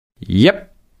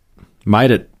Yep,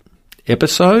 made it.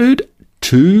 Episode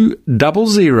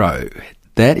 200.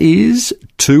 That is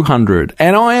 200.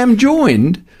 And I am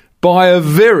joined by a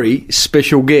very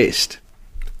special guest.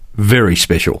 Very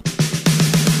special.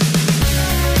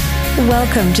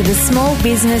 Welcome to the Small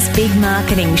Business Big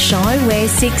Marketing Show, where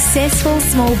successful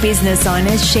small business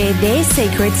owners share their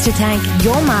secrets to take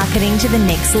your marketing to the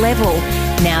next level.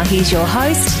 Now here's your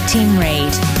host, Tim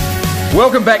Reid.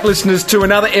 Welcome back, listeners, to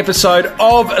another episode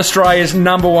of Australia's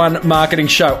 #1 marketing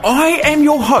show. I am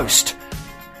your host,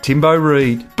 Timbo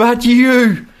Reid. But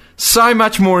you, so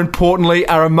much more importantly,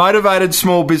 are a motivated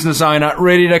small business owner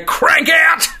ready to crank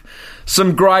out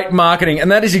some great marketing.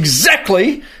 And that is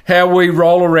exactly how we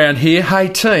roll around here. Hey,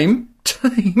 team,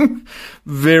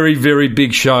 very, very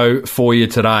big show for you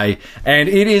today. And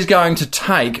it is going to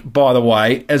take, by the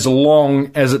way, as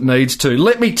long as it needs to.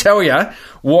 Let me tell you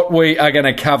what we are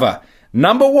going to cover.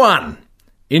 Number 1,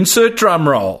 insert drum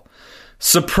roll,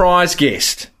 surprise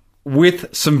guest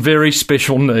with some very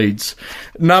special needs.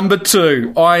 Number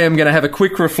 2, I am going to have a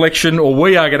quick reflection, or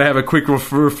we are going to have a quick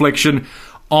reflection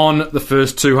on the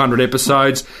first 200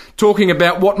 episodes, talking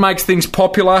about what makes things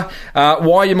popular,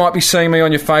 why you might be seeing me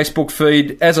on your Facebook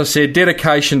feed. As I said,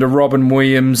 dedication to Robin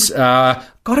Williams. Got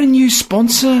a new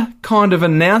sponsor kind of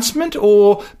announcement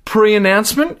or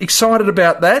pre-announcement. Excited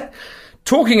about that.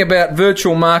 Talking about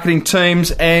virtual marketing teams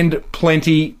and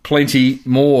plenty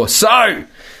more. So,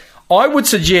 I would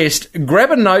suggest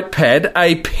grab a notepad,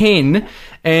 a pen,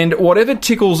 and whatever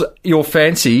tickles your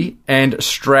fancy and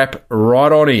strap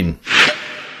right on in.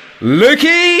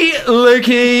 Lukey!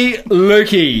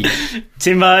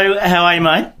 Timbo, how are you,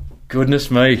 mate? Goodness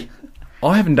me.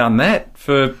 I haven't done that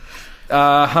for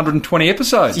 120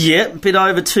 episodes. Yeah, a bit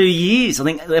over 2 years. I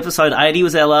think episode 80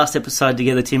 was our last episode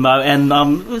together, Timbo, and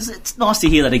it's nice to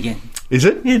hear that again. Is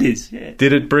it? It is, yeah.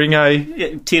 Did it bring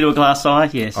a tear to a glass eye?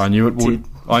 Yes. I knew it would.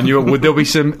 There'll be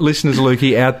some listeners,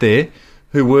 Lukey, out there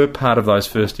who were part of those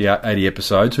first 80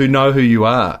 episodes who know who you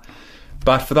are.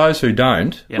 But for those who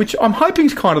don't, which I'm hoping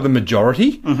is kind of the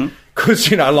majority, because,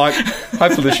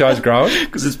 hopefully the show's growing.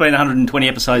 Because it's been 120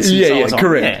 episodes since I was on.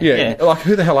 Correct. Yeah. Like,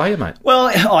 who the hell are you, mate? Well,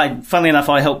 funnily enough,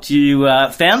 I helped you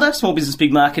founder Small Business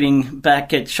Big Marketing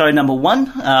back at show number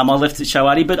 1. I left at show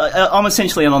 80, but I'm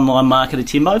essentially an online marketer,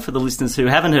 Timbo, for the listeners who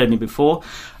haven't heard me before.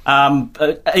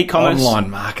 E-commerce. Online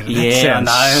marketer. That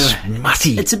sounds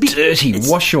smutty. It's a bit dirty.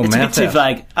 Wash your mouth out. It's a bit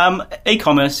too vague.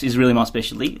 E-commerce is really my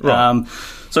specialty. Right.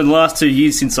 So in the last 2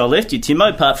 years since I left you, Timbo,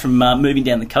 apart from moving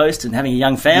down the coast and having a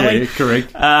young family... Yeah,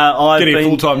 correct. Getting a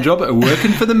full-time job,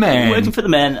 working for the man. Working for the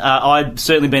man. I've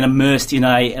certainly been immersed in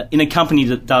a company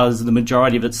that does the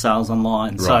majority of its sales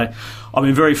online. Right. So I've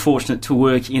been very fortunate to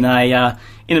work in a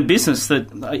business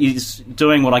that is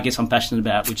doing what I guess I'm passionate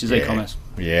about, which is e-commerce.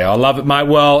 Yeah, I love it, mate.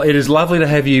 Well, it is lovely to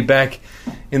have you back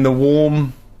in the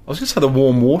warm... I was going to say the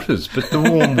warm waters, but the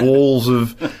warm walls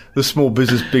of the Small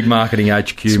Business Big Marketing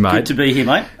HQ, it's mate. Good to be here,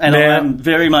 mate. And I am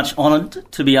very much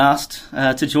honoured to be asked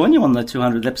to join you on the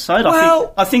 200th episode.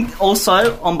 I think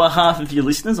also, on behalf of your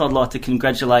listeners, I'd like to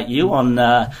congratulate you on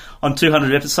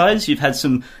 200 episodes. You've had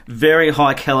some very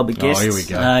high calibre guests. Oh, here we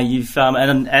go. You've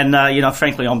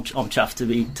frankly, I'm chuffed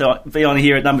to be on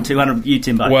here at number 200 with you,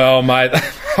 Timbo. Well, mate,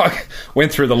 I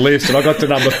went through the list and I got to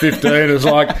number 15. It was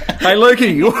like, hey,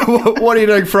 Lukey, what are you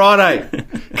doing Friday?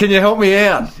 Can you help me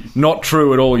out? Not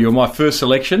true at all. You're my first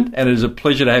selection, and it is a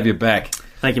pleasure to have you back.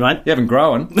 Thank you, mate. You haven't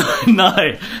grown.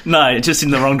 No, just in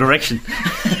the wrong direction.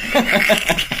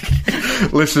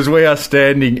 Listeners, we are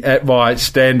standing at my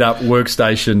stand-up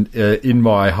workstation in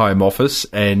my home office,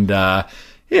 and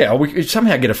we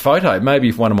somehow get a photo. Maybe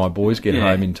if one of my boys get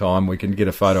home in time, we can get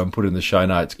a photo and put it in the show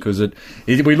notes, because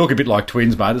we look a bit like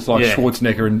twins, mate. It's like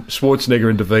Schwarzenegger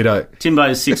and DeVito.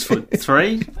 Timbo's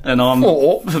 6'3", and I'm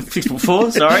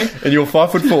 6'4", sorry. And you're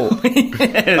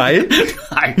 5'4". Are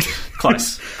you?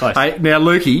 Close. Hey, now,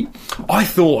 Lukey, I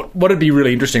thought what would be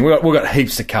really interesting. We've got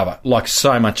heaps to cover, like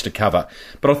so much to cover.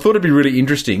 But I thought it'd be really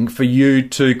interesting for you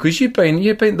to, because you've been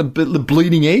the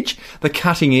bleeding edge, the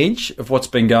cutting edge of what's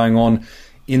been going on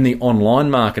in the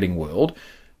online marketing world,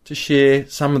 to share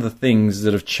some of the things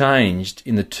that have changed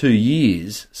in the 2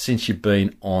 years since you've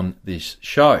been on this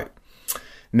show.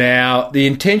 Now, the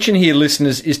intention here,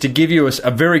 listeners, is to give you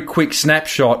a very quick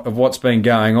snapshot of what's been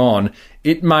going on.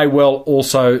 It may well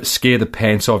also scare the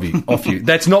pants off you.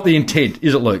 That's not the intent,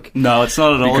 is it, Luke? No, it's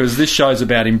not at all. Because this show's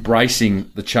about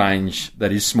embracing the change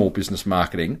that is small business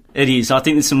marketing. It is. I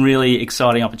think there's some really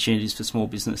exciting opportunities for small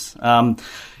business.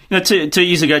 2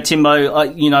 years ago, Timbo,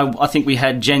 I think we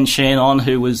had Jen Shan on,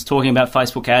 who was talking about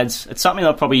Facebook ads. It's something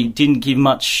I probably didn't give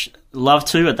much love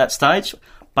to at that stage,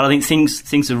 but I think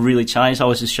things have really changed. I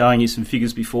was just showing you some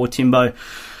figures before, Timbo.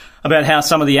 about how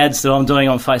some of the ads that I'm doing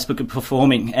on Facebook are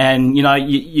performing. And, you know,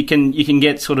 you can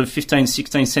get sort of 15,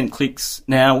 16 cent clicks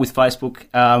now with Facebook,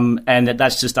 and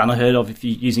that's just unheard of if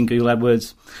you're using Google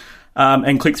AdWords.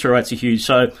 And click-through rates are huge.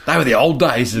 So they were the old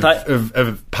days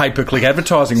of pay-per-click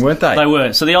advertising, weren't they? They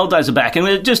were. So the old days are back.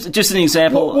 And just an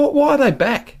example... Why are they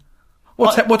back?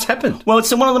 What's happened? Well,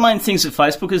 it's one of the main things that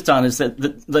Facebook has done is that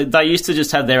they used to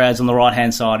just have their ads on the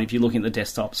right-hand side if you're looking at the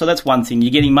desktop. So that's one thing.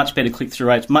 You're getting much better click-through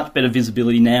rates, much better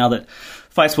visibility now that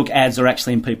Facebook ads are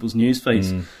actually in people's news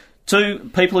feeds.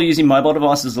 Two, people are using mobile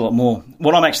devices a lot more.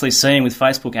 What I'm actually seeing with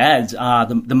Facebook ads are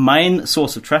the main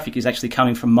source of traffic is actually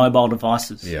coming from mobile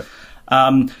devices. Yep.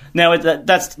 Now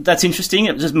that's interesting.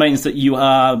 It just means that you're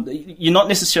not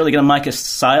necessarily going to make a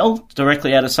sale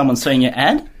directly out of someone seeing your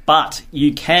ad, but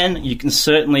you can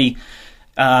certainly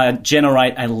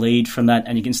generate a lead from that,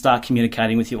 and you can start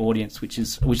communicating with your audience, which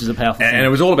is a powerful thing. And it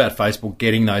was all about Facebook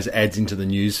getting those ads into the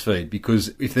news feed,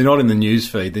 because if they're not in the news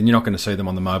feed, then you're not going to see them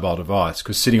on the mobile device,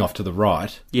 because sitting off to the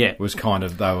right was kind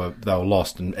of they were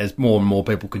lost, and as more and more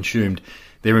people consumed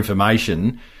their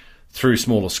information through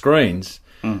smaller screens,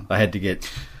 they had to get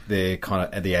the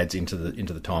ads into the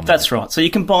timeline. That's right. So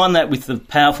you combine that with the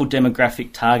powerful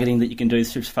demographic targeting that you can do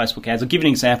through Facebook ads. I'll give you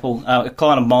an example. A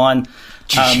client of mine.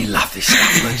 You love this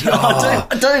stuff.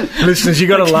 I do. Listeners, you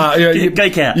got to laugh.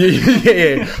 Geek out.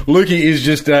 Yeah. Lukey is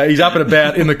just he's up and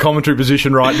about in the commentary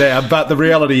position right now. But the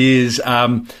reality is.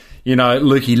 You know,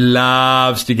 Lukey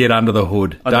loves to get under the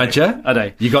hood, don't you? I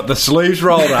do. You got the sleeves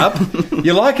rolled up.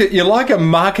 You're like a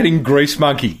marketing grease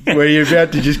monkey, where you're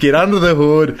about to just get under the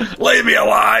hood. Leave me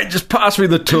alone. Just pass me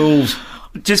the tools.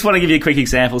 Just want to give you a quick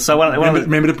example. So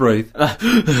remember to breathe. So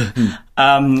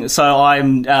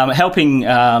I'm helping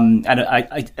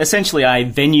essentially a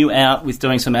venue out with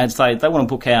doing some ads. They want to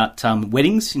book out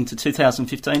weddings into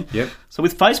 2015. Yep. So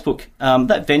with Facebook,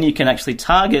 that venue can actually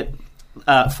target.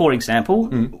 For example,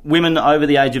 women over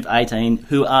the age of 18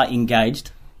 who are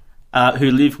engaged,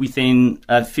 who live within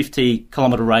a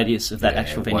 50-kilometre radius of that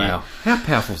actual venue. Wow. How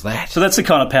powerful is that? So that's the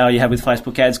kind of power you have with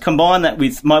Facebook ads. Combine that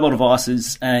with mobile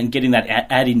devices and getting that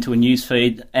ad into a news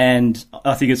feed, and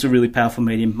I think it's a really powerful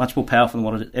medium, much more powerful than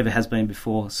what it ever has been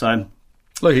before. So,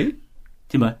 Lucky,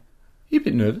 Timbo, you a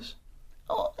bit nervous?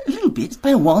 Oh, a little bit. It's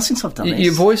been a while since I've done this.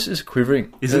 Your voice is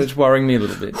quivering. Is it? It's worrying me a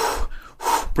little bit.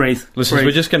 Breathe. Listen,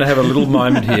 we're just going to have a little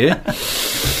moment here.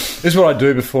 This is what I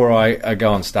do before I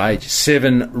go on stage.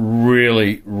 7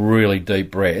 really, really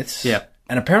deep breaths. Yeah.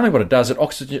 And apparently what it does, it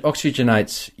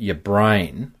oxygenates your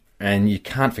brain, and you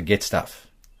can't forget stuff.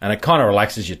 And it kind of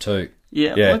relaxes you too.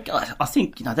 Yeah. Look, I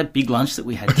think, that big lunch that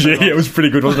we had. Yeah, it was pretty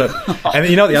good, wasn't it? And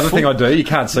the other thing I do, you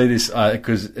can't see this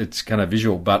because it's kind of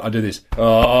visual, but I do this.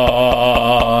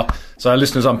 So,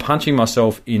 listeners, I'm punching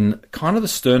myself in kind of the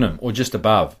sternum or just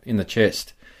above in the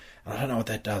chest. I don't know what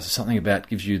that does. It's something about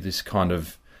gives you this kind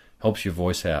of helps your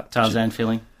voice out. Tarzan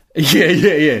feeling.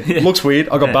 Yeah. Looks weird.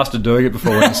 I got busted doing it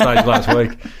before we went on stage last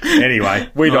week. Anyway,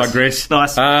 we digress.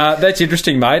 Nice. That's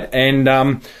interesting, mate. And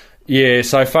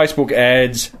so Facebook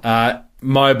ads,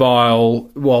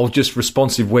 mobile, just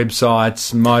responsive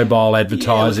websites, mobile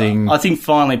advertising. I think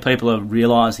finally people are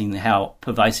realising how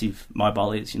pervasive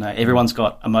mobile is. Everyone's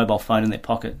got a mobile phone in their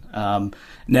pocket.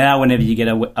 Now, whenever you get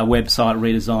a website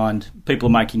redesigned, people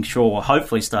are making sure,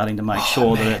 hopefully starting to make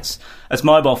sure that it's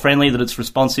mobile friendly, that it's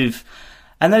responsive.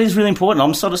 And that is really important.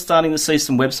 I'm sort of starting to see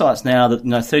some websites now that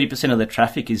 30% of their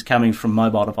traffic is coming from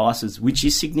mobile devices, which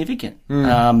is significant.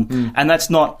 And that's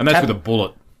not... And that's with a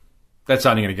bullet. That's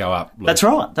only going to go up. Luke. That's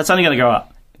right. That's only going to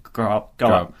go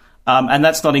up. And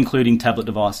that's not including tablet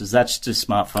devices. That's just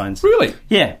smartphones. Really?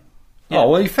 Yeah. Oh,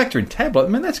 well, you factor in tablet. I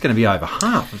mean, that's going to be over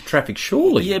half of traffic,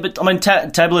 surely. Yeah, but,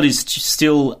 tablet is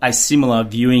still a similar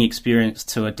viewing experience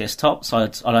to a desktop, so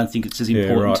I don't think it's as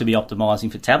important to be optimising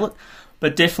for tablet.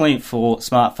 But definitely for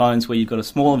smartphones where you've got a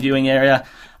smaller viewing area,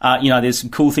 there's some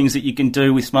cool things that you can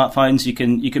do with smartphones.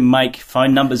 You can make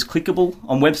phone numbers clickable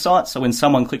on websites. So when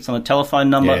someone clicks on a telephone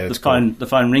number, the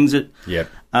phone rings it. Yep.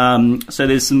 So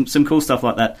there's some cool stuff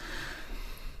like that.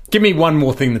 Give me one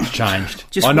more thing that's changed.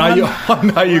 I know you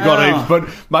got it, but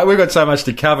mate, we've got so much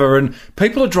to cover, and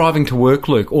people are driving to work,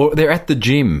 Luke, or they're at the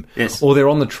gym, or they're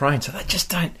on the train, so they just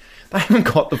don't. They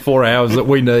haven't got the 4 hours that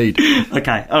we need.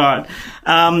 Okay, all right.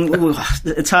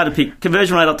 It's hard to pick.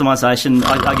 Conversion rate optimisation,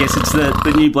 I guess it's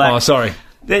the new black. Oh, sorry.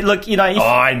 Look,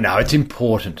 I know, it's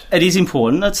important. It is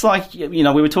important. It's like, we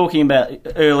were talking about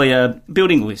earlier,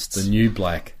 building lists. The new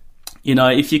black.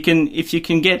 If you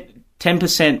can get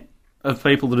 10% of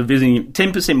people that are visiting,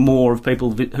 10% more of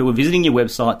people who are visiting your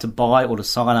website to buy or to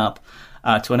sign up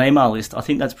to an email list, I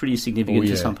think that's pretty significant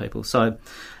to some people. So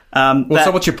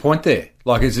So what's your point there?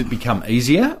 Like, has it become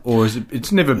easier, or is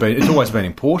it's always been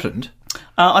important?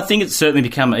 I think it's certainly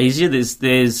become easier.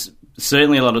 There's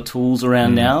certainly a lot of tools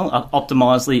around now,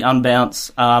 Optimizely,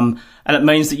 Unbounce, and it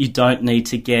means that you don't need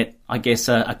to get, I guess,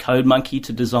 a code monkey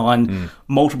to design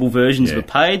multiple versions of a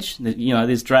page.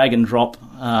 There's drag and drop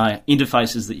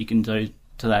interfaces that you can do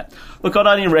to that. Look, I'd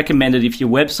only recommend it if your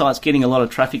website's getting a lot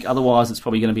of traffic. Otherwise, it's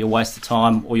probably going to be a waste of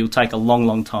time, or you'll take a long,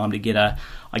 long time to get a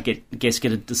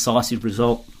decisive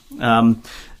result.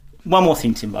 One more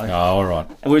thing, Timbo. Oh, all right.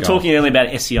 We were talking earlier about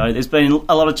SEO. There's been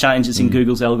a lot of changes in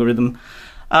Google's algorithm.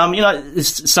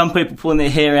 There's some people pulling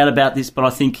their hair out about this, but I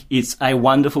think it's a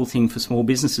wonderful thing for small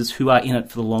businesses who are in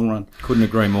it for the long run. Couldn't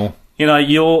agree more.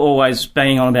 You're always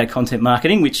banging on about content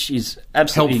marketing, which is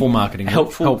absolutely helpful marketing.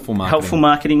 Helpful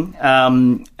marketing.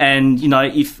 And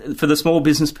if for the small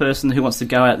business person who wants to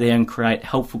go out there and create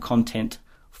helpful content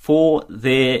for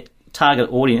their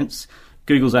target audience,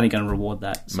 Google's only going to reward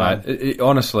that. So. Mate,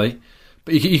 honestly,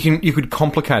 but you could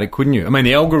complicate it, couldn't you? I mean,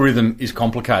 the algorithm is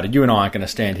complicated. You and I aren't going to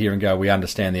stand here and go, we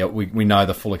understand we know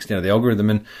the full extent of the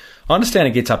algorithm, and I understand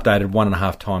it gets updated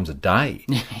 1.5 times a day.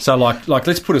 So, like,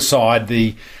 let's put aside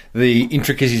the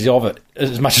intricacies of it,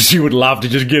 as much as you would love to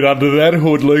just get under that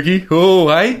hood, Lukey. Oh,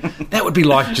 hey? That would be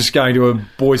like just going to a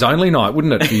boys-only night,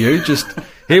 wouldn't it, for you? Just,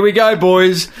 here we go,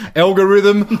 boys.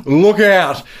 Algorithm, look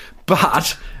out.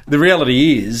 But the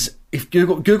reality is, if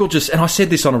Google just, and I said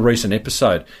this on a recent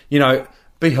episode,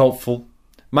 be helpful,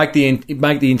 make the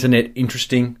internet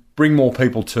interesting, bring more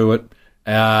people to it,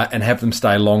 and have them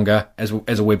stay longer as a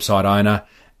website owner,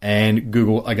 and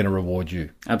Google are going to reward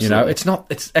you. Absolutely.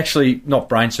 It's actually not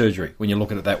brain surgery when you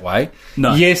look at it that way.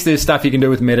 No. Yes, there's stuff you can do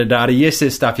with metadata. Yes,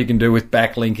 there's stuff you can do with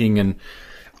backlinking and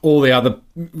all the other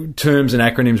terms and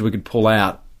acronyms we could pull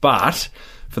out. But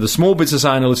for the small business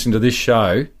owner listening to this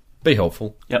show, be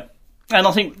helpful. Yep. And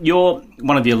I think you're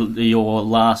one of your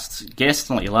last guests,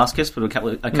 not your last guest, but a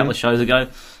couple of shows ago,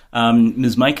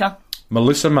 Ms. Maker.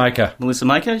 Melissa Maker.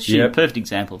 She's a perfect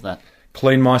example of that.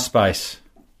 Clean my space.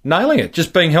 Nailing it.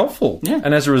 Just being helpful. Yeah.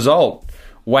 And as a result,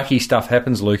 wacky stuff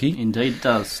happens, Lukey. Indeed it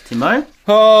does. Timo?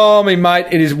 Oh, me mate,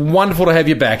 it is wonderful to have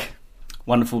you back.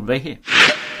 Wonderful to be here.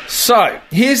 So,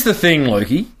 here's the thing,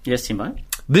 Lukey. Yes, Timo?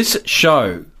 This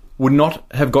show would not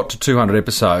have got to 200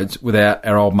 episodes without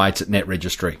our old mates at Net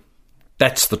Registry.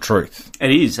 That's the truth.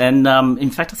 It is. And, in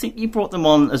fact, I think you brought them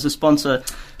on as a sponsor...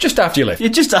 Just after you left. Yeah,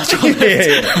 just after I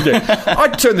left. Yeah. I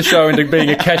turned the show into being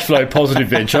a cash flow positive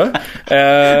venture.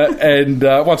 And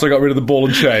once I got rid of the ball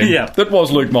and chain. Yeah. That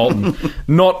was Luke Moulton.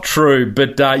 Not true.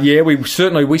 But, we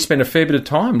spent a fair bit of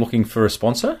time looking for a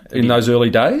sponsor in those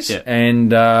early days. Yeah. And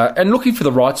looking for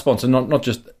the right sponsor, not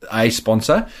just a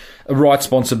sponsor. A right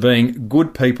sponsor being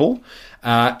good people.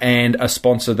 And a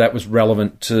sponsor that was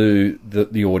relevant to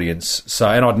the audience. So,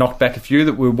 and I'd knocked back a few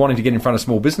that were wanting to get in front of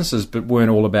small businesses but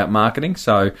weren't all about marketing.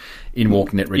 So, in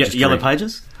walked Net Registry. Yellow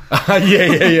Pages?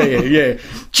 Yeah.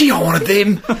 Gee, I wanted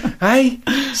them. Hey?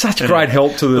 Such great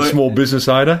help to the small business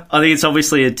owner. I think it's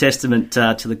obviously a testament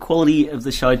to the quality of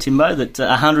the show, Timbo, that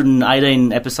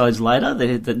 118 episodes later,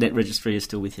 the Net Registry is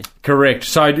still with you. Correct.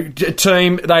 So,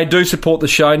 team, they do support the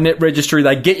show. Net Registry,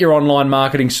 they get your online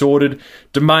marketing sorted.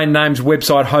 Domain names,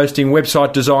 website hosting,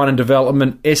 website design and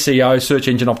development, SEO, search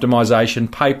engine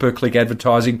optimization, pay-per-click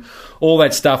advertising, all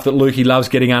that stuff that Lukey loves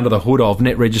getting under the hood of,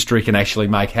 Net Registry can actually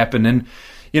make happen. And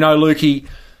Lukey,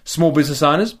 small business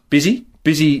owners, busy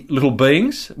little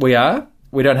beings we are.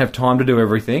 We don't have time to do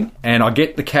everything. And I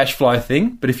get the cash flow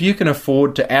thing, but if you can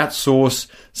afford to outsource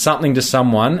something to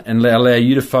someone and allow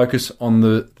you to focus on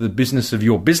the business of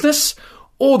your business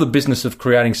or the business of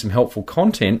creating some helpful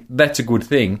content, that's a good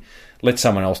thing. Let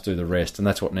someone else do the rest. And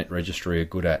that's what Net Registry are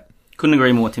good at. Couldn't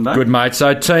agree more, Timbo. Good, mate.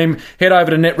 So, team, head over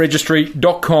to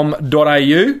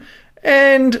netregistry.com.au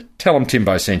and tell them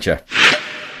Timbo sent you.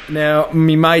 Now,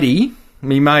 me matey,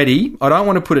 I don't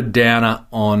want to put a downer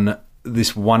on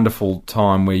this wonderful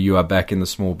time where you are back in the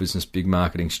Small Business Big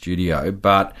Marketing studio,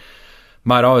 but,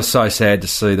 mate, I was so sad to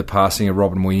see the passing of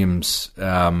Robin Williams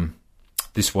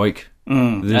this week.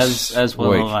 As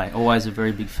well, I always a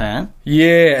very big fan.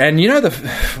 Yeah, and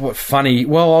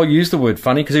I'll use the word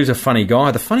funny because he was a funny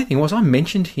guy. The funny thing was I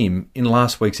mentioned him in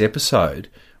last week's episode,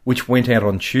 which went out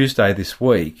on Tuesday this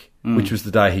week, which was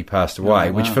the day he passed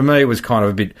away, which for me was kind of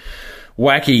a bit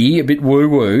wacky, a bit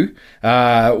woo-woo.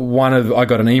 I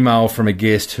got an email from a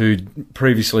guest who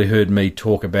previously heard me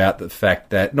talk about the fact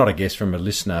that, not a guest, from a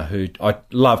listener who, I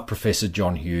love Professor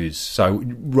John Hughes, so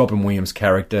Robin Williams'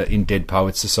 character in Dead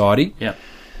Poets Society. Yeah.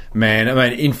 Man, I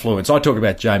mean, influence. I talk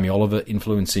about Jamie Oliver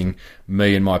influencing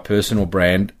me and my personal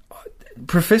brand.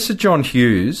 Professor John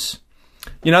Hughes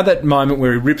You know that moment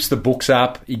where he rips the books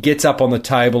up, he gets up on the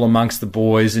table amongst the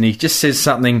boys and he just says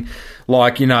something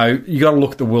like, you got to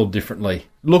look at the world differently.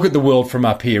 Look at the world from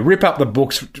up here. Rip up the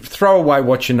books, throw away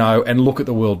what you know and look at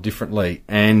the world differently.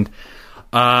 And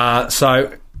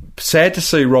so sad to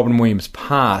see Robin Williams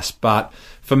pass, but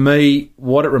for me,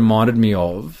 what it reminded me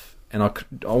of, and I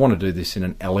want to do this in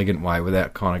an elegant way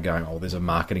without kind of going, there's a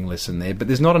marketing lesson there, but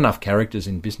there's not enough characters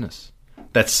in business.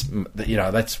 That's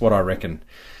what I reckon.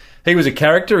 He was a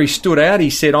character. He stood out.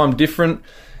 He said, I'm different.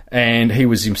 And he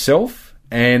was himself.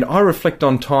 And I reflect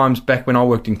on times back when I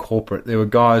worked in corporate. There were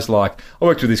guys like, I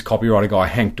worked with this copywriter guy,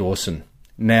 Hank Dawson.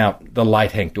 Now, the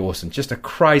late Hank Dawson. Just a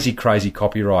crazy, crazy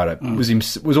copywriter.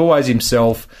 Was always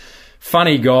himself.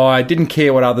 Funny guy. Didn't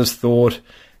care what others thought.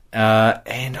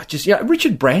 And I just,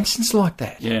 Richard Branson's like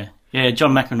that. Yeah. Yeah,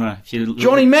 John McEnroe.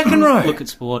 Johnny McEnroe. Look at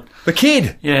sport. The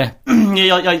kid. Yeah.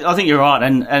 Yeah, I think you're right.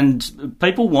 And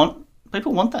people want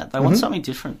that. They want something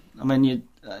different. I mean,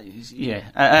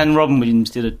 and Robin Williams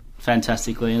did it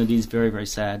fantastically, and it is very, very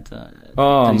sad that he's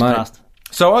passed.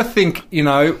 So I think,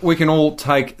 we can all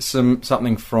take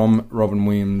something from Robin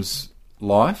Williams'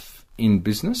 life in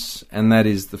business, and that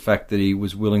is the fact that he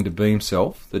was willing to be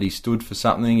himself, that he stood for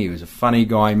something. He was a funny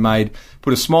guy,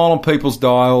 put a smile on people's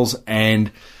dials,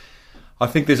 and I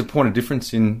think there's a point of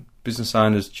difference in business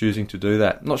owners choosing to do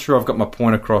that. I'm not sure I've got my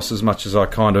point across as much as I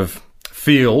kind of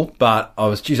feel, but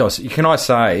can I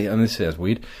say, and this sounds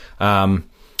weird,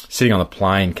 sitting on the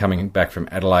plane coming back from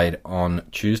Adelaide on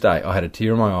Tuesday, I had a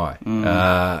tear in my eye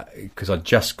because I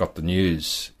just got the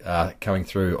news coming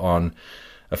through on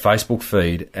a Facebook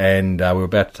feed, and we were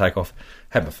about to take off.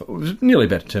 I was nearly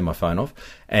about to turn my phone off,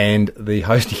 and the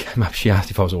hostie came up. She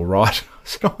asked if I was all right. I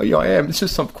said, "Oh, yeah, I am. It's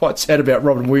just I'm quite sad about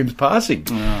Robin Williams passing."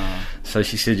 Oh. So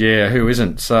she said, "Yeah, who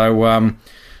isn't?" So,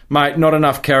 mate, not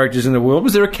enough characters in the world.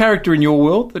 Was there a character in your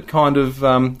world that kind of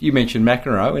you mentioned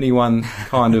McEnroe? Anyone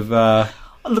kind of?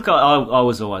 Look, I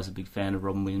was always a big fan of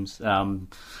Robin Williams.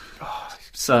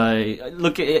 So,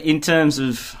 look, in terms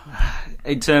of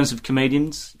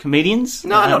comedians?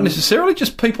 No, not necessarily.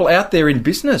 Just people out there in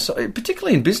business,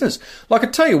 particularly in business. Like, I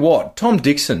tell you what, Tom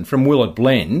Dixon from Will It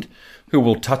Blend, who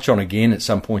we'll touch on again at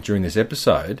some point during this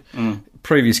episode,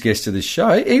 previous guest of this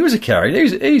show, he was a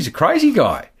character. He's a crazy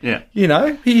guy. Yeah.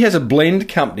 He has a blend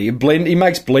company. He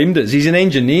makes blenders. He's an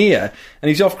engineer, and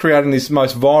he's off creating this one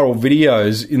of the most viral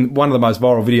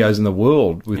videos in the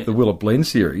world with the Will It Blend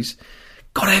series.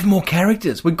 Got to have more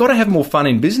characters. We've got to have more fun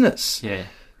in business. Yeah.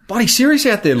 Bloody serious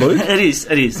out there, Luke. It is.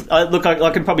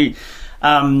 I could probably...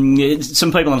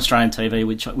 some people on Australian TV,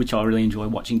 which I really enjoy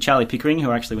watching. Charlie Pickering,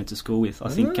 who I actually went to school with, I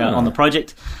think, on the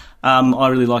project. I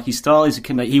really like his style.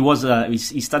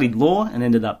 He studied law and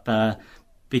ended up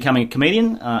becoming a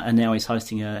comedian, and now he's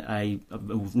hosting a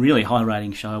really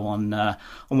high-rating show on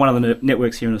one of the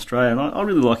networks here in Australia. And I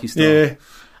really like his style. Yeah.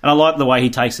 And I like the way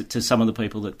he takes it to some of the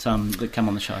people that come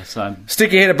on the show. So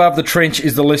stick your head above the trench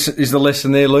is the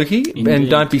lesson there, Lukey. Indeed.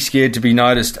 And don't be scared to be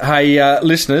noticed. Hey,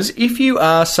 listeners, if you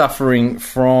are suffering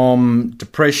from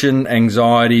depression,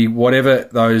 anxiety, whatever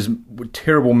those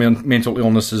terrible mental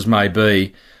illnesses may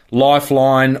be,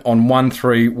 Lifeline on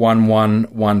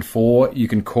 131114 you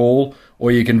can call,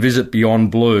 or you can visit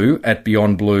Beyond Blue at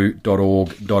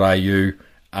beyondblue.org.au.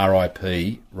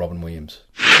 RIP Robin Williams.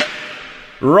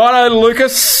 Righto,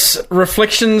 Lucas.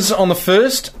 Reflections on the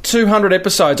first 200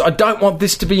 episodes. I don't want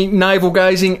this to be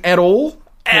navel-gazing at all.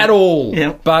 At all.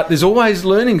 Yeah. But there's always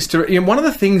learnings one of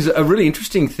the things, a really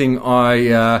interesting thing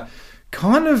I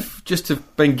kind of just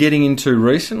have been getting into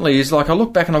recently is, like, I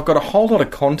look back and I've got a whole lot of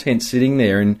content sitting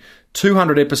there in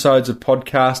 200 episodes of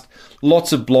podcast,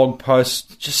 lots of blog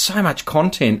posts, just so much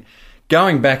content.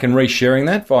 Going back and resharing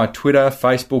that via Twitter,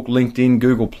 Facebook, LinkedIn,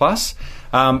 Google+.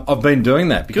 I've been doing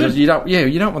that because you don't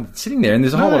want it sitting there, and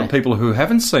there's a whole lot of people who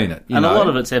haven't seen it. A lot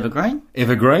of it's evergreen.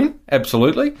 Evergreen,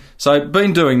 absolutely. So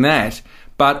been doing that,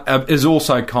 but it's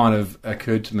also kind of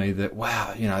occurred to me that,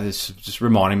 wow, this is just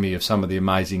reminding me of some of the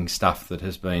amazing stuff that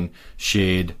has been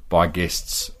shared by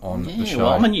guests on the show.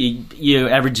 Well, I mean, you're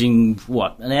averaging,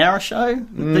 an hour a show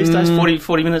these days?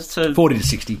 40 minutes to... 40 to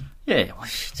 60. Yeah.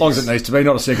 As long as it needs to be,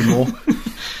 not a second more.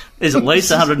 There's at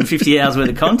least 150 hours worth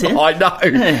of content. I know.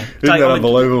 Yeah. Isn't that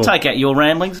unbelievable? Take out your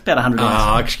ramblings, about 100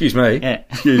 hours. Excuse me. Yeah.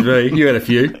 Excuse me. You had a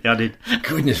few. Yeah, I did.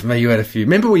 Goodness me, you had a few.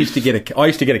 Remember I used to get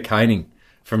a caning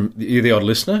from the odd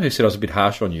listener who said I was a bit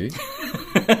harsh on you.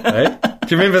 Hey? Do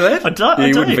you remember that? I do.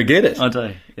 You wouldn't forget it. I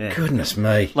do, yeah. Goodness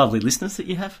me. Lovely listeners that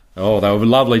you have. Oh, they were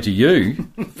lovely to you.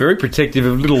 Very protective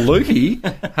of little Lukey.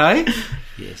 Hey?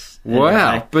 Yes.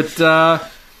 Wow. Okay. But...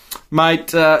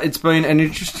 mate, it's been an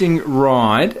interesting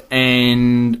ride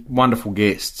and wonderful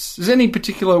guests. Has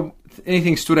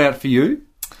anything stood out for you?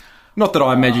 Not that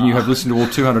I imagine you have listened to all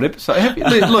 200 episodes.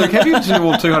 Luke, have you listened to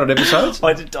all 200 episodes?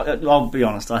 I'll be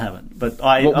honest, I haven't. But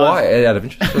why? Out of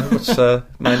interest, what's the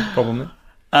main problem there?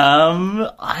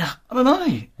 I don't know.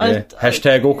 Yeah.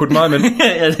 Hashtag awkward moment.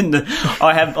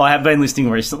 I have been listening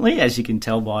recently, as you can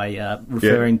tell by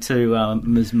referring to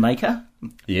Ms. Maker.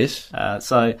 Yes.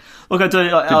 So look, I do.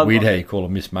 It's weird how you call her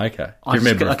Miss Maker. Do you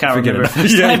remember? I can't remember.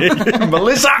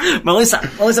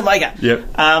 Melissa Maker. Yep.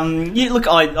 Look,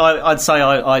 I'd say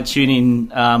I tune in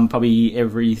probably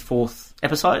every fourth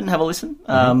episode and have a listen.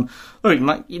 Look,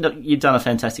 mate, you've done a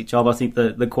fantastic job. I think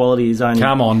the quality is only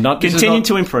continuing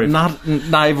to improve.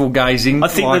 Navel gazing. I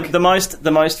think the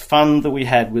most fun that we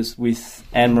had was with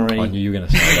Anne-Marie. I knew you were going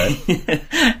to say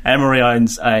that. Anne-Marie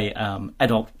owns a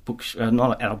adult book,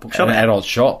 not an adult bookshop, an adult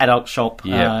shop. Adult shop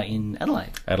in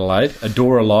Adelaide.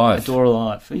 Adore Alive.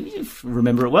 You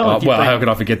remember it well. How could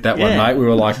I forget that one, mate? We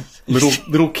were like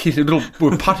little kids, we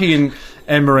were putty in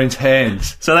Anne-Marine's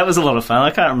hands. So that was a lot of fun. I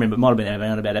can't remember. It might have been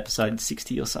around about episode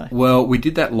 60 or so. Well, we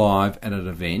did that live at an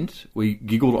event. We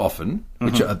giggled often,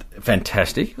 which are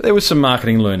fantastic. There was some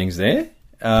marketing learnings there.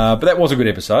 But that was a good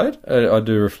episode. I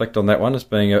do reflect on that one as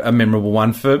being a memorable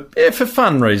one for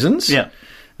fun reasons. Yeah.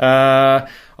 I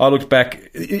looked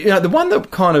back, the one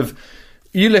that kind of,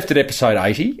 you left at episode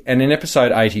 80, and in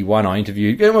episode 81 I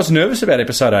interviewed, I was nervous about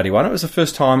episode 81. It was the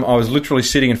first time I was literally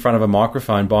sitting in front of a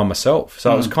microphone by myself.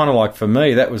 So it was kind of like, for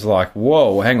me, that was like,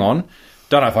 whoa, hang on,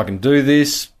 don't know if I can do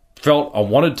this. Felt I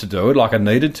wanted to do it, like I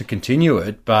needed to continue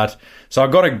it. But so I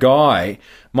got a guy,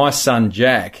 my son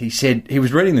Jack, he said, he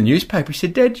was reading the newspaper, he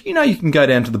said, Dad, you can go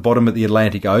down to the bottom of the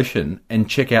Atlantic Ocean and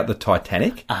check out the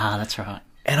Titanic? Ah, that's right.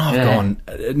 And I've gone,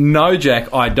 no,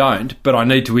 Jack, I don't, but I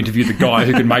need to interview the guy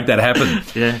who can make that happen.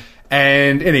 Yeah.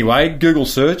 And anyway,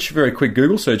 very quick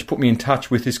Google search, put me in touch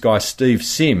with this guy, Steve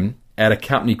Sim, at a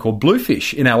company called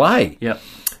Bluefish in LA. Yep.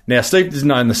 Now, Steve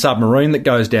doesn't own the submarine that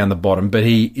goes down the bottom, but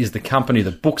he is the company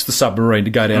that books the submarine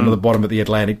to go down to the bottom of the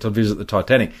Atlantic to visit the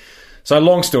Titanic. So,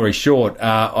 long story short,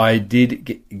 I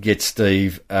did get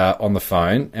Steve on the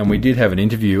phone, and we did have an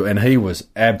interview, and he was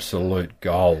absolute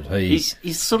gold. He's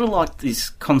sort of like this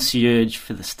concierge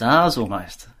for the stars,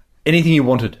 almost. Anything you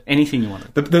wanted. Anything you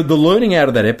wanted. The learning out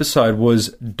of that episode was,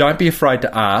 don't be afraid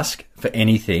to ask for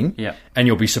anything, and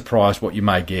you'll be surprised what you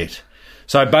may get.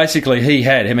 So basically he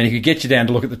could get you down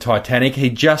to look at the Titanic. He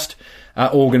just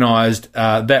organised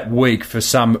that week for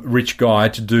some rich guy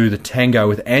to do the tango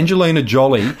with Angelina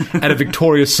Jolie at a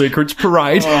Victoria's Secrets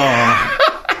parade. Oh.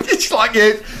 It's like,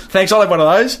 thanks, I'll have one of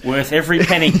those. Worth every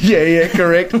penny. Yeah,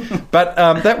 correct. But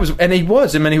that was, and he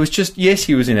was, he was just, yes,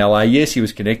 he was in LA, yes, he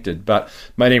was connected. But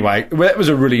anyway, that was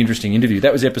a really interesting interview.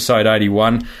 That was episode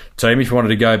 81. Team, if you wanted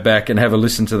to go back and have a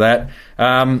listen to that.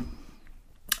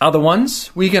 Other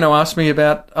ones? Were you going to ask me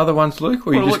about other ones, Luke?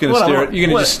 Or are you just going to stare at? You're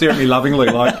going to just stare at me lovingly,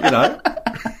 like,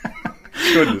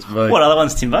 Goodness me. What other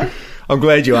ones, Timbo? I'm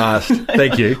glad you asked.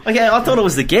 Thank you. Okay, I thought it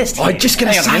was the guest. I'm just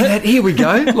going to say that. Here we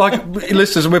go. Like,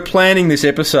 listeners, we're planning this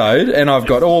episode, and I've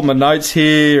got all my notes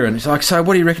here, and it's like, so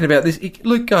what do you reckon about this?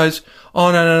 Luke goes,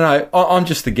 oh no, I'm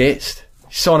just the guest.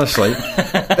 Honestly,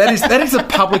 that is the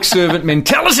public servant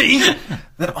mentality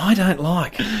that I don't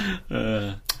like.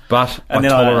 But I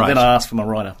tolerate. Then I asked for my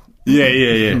writer.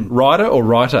 Yeah. Writer or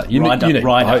writer? You need both.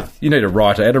 You need a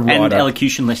writer and a writer. And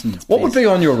elocution lessons. What would be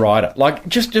on your writer? Like,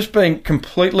 just being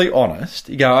completely honest,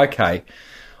 you go, okay,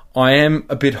 I am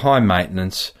a bit high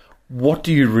maintenance. What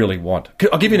do you really want?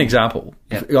 I'll give you an example.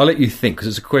 Yep. I'll let you think, because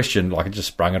it's a question, like I just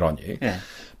sprung it on you. Yeah.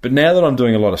 But now that I'm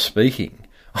doing a lot of speaking,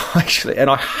 actually, and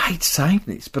I hate saying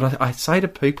this, but I say to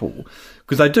people,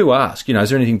 because they do ask, is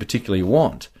there anything particular you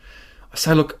want? I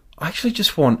say, look, I actually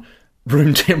just want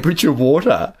room temperature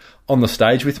water on the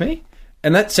stage with me.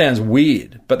 And that sounds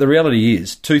weird, but the reality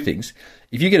is two things.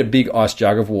 If you get a big ice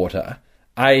jug of water,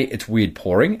 A, it's weird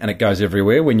pouring and it goes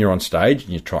everywhere when you're on stage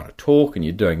and you're trying to talk and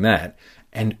you're doing that.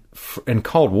 And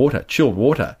cold water, chilled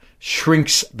water,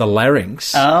 shrinks the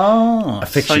larynx,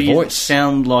 affects your voice. So you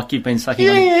sound like you've been sucking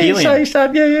on helium. So you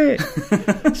start,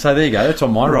 So there you go, that's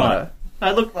on my writer.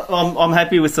 Look, I'm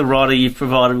happy with the writer you've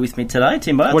provided with me today,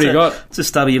 Timbo. What do you got? It's a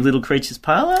study of Little Creatures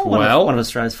Pale Ale, one of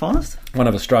Australia's finest. One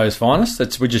of Australia's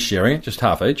finest. We're just sharing it, just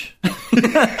half each.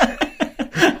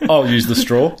 I'll use the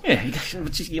straw. Yeah,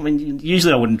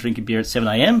 usually I wouldn't drink a beer at 7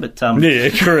 a.m, but... yeah,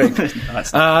 correct.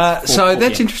 So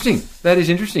that's interesting. That is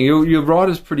interesting. Your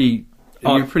writer's pretty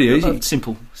easy.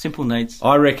 Simple needs.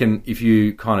 I reckon if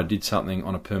you kind of did something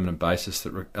on a permanent basis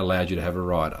that allowed you to have a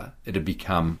writer, you'd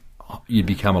become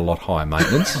a lot higher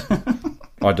maintenance.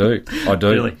 I do.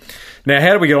 Really? Now,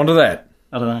 how do we get onto that?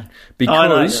 I don't know.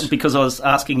 Because I was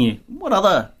asking you, what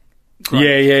other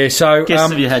Great. Yeah. So guests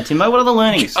have you had, Timbo? What are the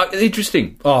learnings?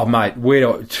 Interesting. Oh, mate,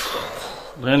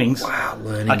 Learnings. Wow,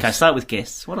 learnings. Okay, start with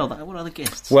guests. What are the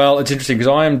guests? Well, it's interesting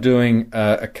because I am doing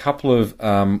a couple of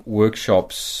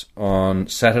workshops on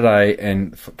Saturday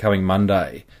and coming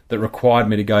Monday that required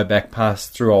me to go back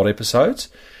past through old episodes.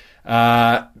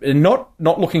 And not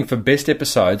looking for best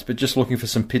episodes, but just looking for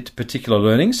some particular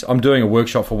learnings. I'm doing a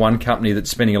workshop for one company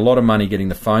that's spending a lot of money getting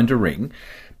the phone to ring,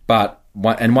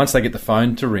 and once they get the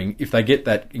phone to ring, if they get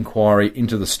that inquiry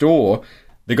into the store,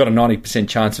 they've got a 90%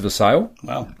 chance of a sale.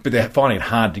 Wow. But they're finding it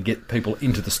hard to get people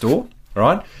into the store,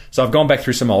 right? So I've gone back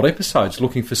through some old episodes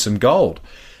looking for some gold.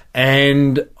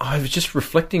 And I was just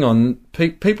reflecting on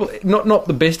people, not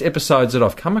the best episodes that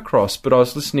I've come across, but I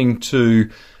was listening to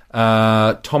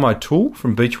Tom O'Toole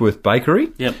from Beechworth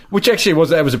Bakery, which actually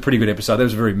was a pretty good episode. That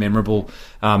was a very memorable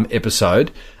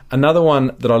episode. Another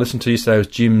one that I listened to yesterday was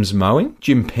Jim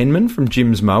Penman from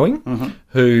Jim's Mowing,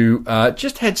 who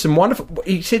just had some wonderful...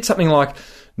 He said something like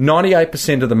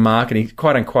 98% of the marketing,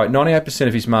 quote unquote, 98%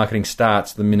 of his marketing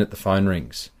starts the minute the phone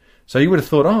rings. So you would have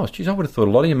thought, I would have thought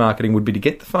a lot of your marketing would be to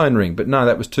get the phone ring, but no,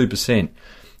 that was 2%. And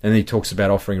then he talks about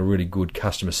offering a really good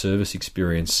customer service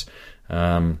experience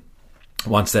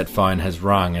once that phone has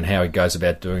rung, and how he goes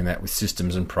about doing that with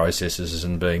systems and processes,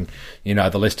 and being,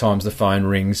 the less times the phone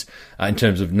rings in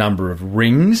terms of number of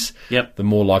rings, the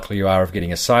more likely you are of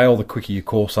getting a sale. The quicker you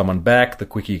call someone back, the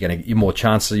quicker you're more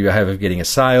chances you have of getting a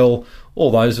sale.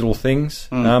 All those little things.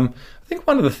 I think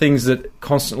one of the things that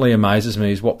constantly amazes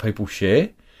me is what people share.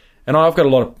 And I've got a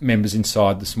lot of members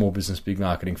inside the Small Business Big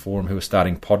Marketing Forum who are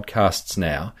starting podcasts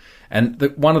now. And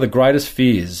one of the greatest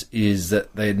fears is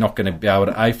that they're not going to be able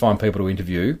to, A, find people to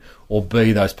interview, or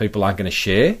B, those people aren't going to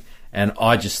share. And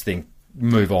I just think,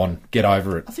 move on, get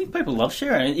over it. I think people love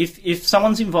sharing. If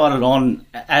someone's invited on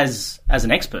as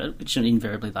an expert, which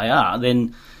invariably they are,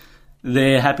 then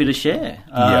they're happy to share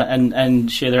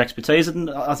and share their expertise. And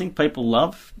I think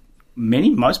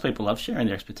most people love sharing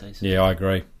their expertise. Yeah, I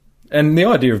agree. And the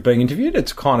idea of being interviewed,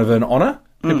 it's kind of an honour.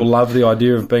 People love the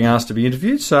idea of being asked to be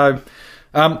interviewed. So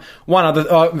one other...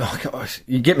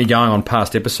 you get me going on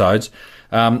past episodes.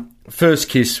 First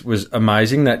Kiss was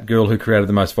amazing. That girl who created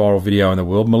the most viral video in the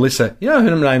world, Melissa...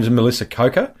 her name's Melissa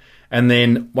Coker. And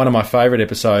then one of my favourite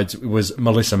episodes was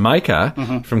Melissa Maker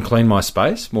from Clean My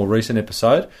Space, more recent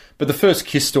episode. But the First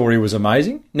Kiss story was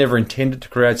amazing. Never intended to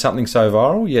create something so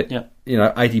viral, yet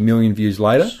 80 million views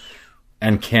later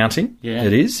and counting.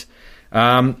 It is.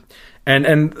 And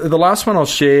the last one I'll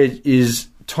share is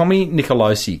Tommy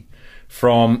Nicolosi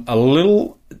from a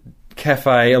little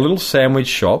cafe, a little sandwich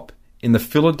shop in the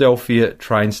Philadelphia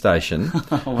train station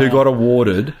who got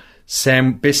awarded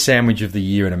Best Sandwich of the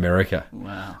Year in America.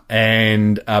 Wow.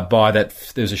 And by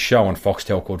that, there's a show on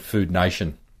Foxtel called Food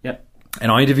Nation. Yep. And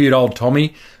I interviewed old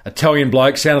Tommy, Italian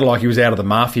bloke, sounded like he was out of the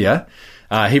mafia.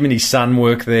 Him and his son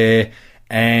work there,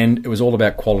 and it was all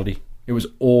about quality. It was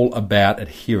all about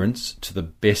adherence to the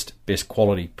best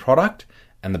quality product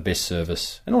and the best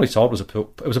service. And all he sold was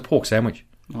a pork sandwich.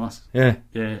 Nice. Yeah.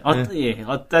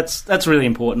 That's really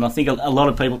important. I think a lot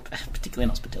of people, particularly in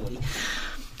hospitality,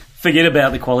 forget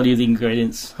about the quality of the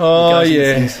ingredients. Oh,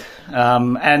 yeah.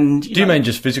 And do you mean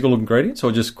just physical ingredients,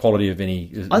 or just quality of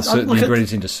any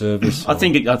ingredients into service? I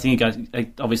think it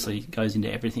obviously goes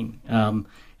into everything.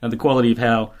 The quality of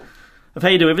how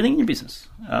you do everything in your business,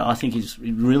 I think is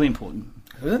really important.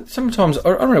 Sometimes I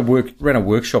ran a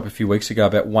workshop a few weeks ago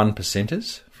about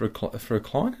 1%ers for a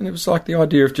client, and it was like the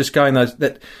idea of just going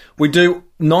that we do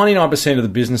 99% of the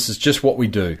business is just what we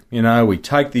do. We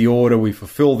take the order, we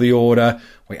fulfil the order,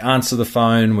 we answer the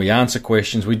phone, we answer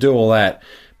questions, we do all that.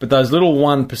 But those little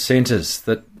 1%ers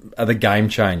that are the game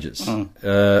changers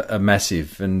are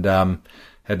massive, and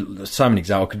had so many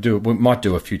examples. We might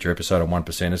do a future episode on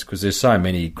 1%ers because there's so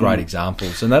many great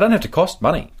examples, and they don't have to cost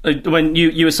money. When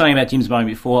you were saying about Jim's Mowing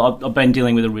before, I've been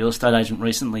dealing with a real estate agent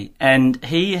recently, and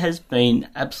he has been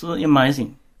absolutely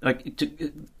amazing.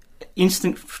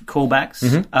 Instant callbacks,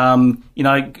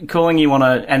 calling you on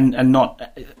and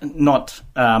not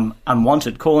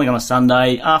unwanted, calling on a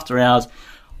Sunday after hours,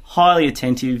 highly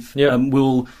attentive,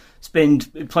 will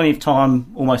spend plenty of time,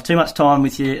 almost too much time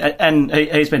with you, and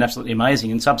he's been absolutely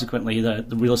amazing. And subsequently, the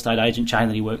real estate agent chain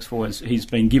that he works for, he's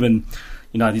been given,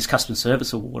 this customer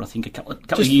service award, I think, a couple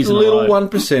of years in a row.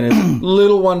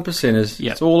 Little 1%ers.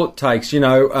 That's all it takes.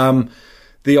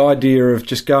 The idea of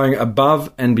just going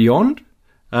above and beyond.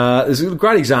 There's a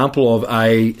great example of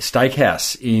a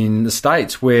steakhouse in the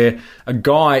States where a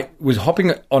guy was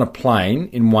hopping on a plane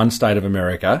in one state of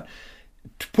America,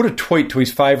 to put a tweet to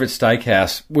his favourite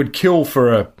steakhouse, would kill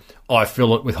for I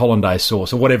fill it with hollandaise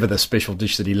sauce or whatever the special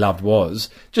dish that he loved was,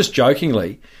 just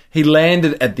jokingly. He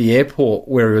landed at the airport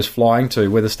where he was flying to,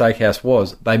 where the steakhouse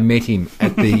was. They met him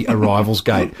at the arrivals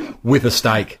gate with a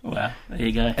steak. Wow, there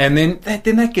you go. And then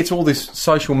that gets all this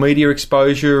social media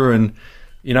exposure, and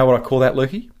you know what I call that,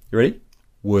 Lukey? You ready?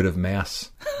 Word of mouth.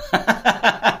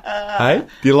 Hey,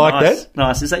 do you like that?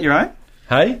 Nice. Is that your own?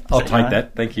 Hey, I'll take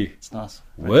that. Thank you. It's nice.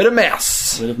 Word of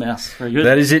mouth. Word of mouth. Very good.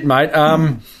 That is it, mate.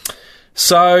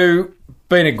 So,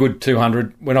 been a good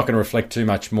 200. We're not going to reflect too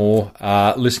much more.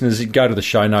 Listeners, go to the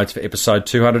show notes for episode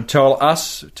 200.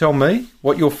 Tell me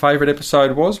what your favourite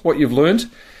episode was, what you've learned.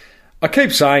 I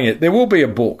keep saying it. There will be a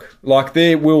book.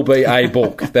 There will be a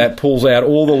book that pulls out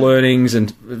all the learnings,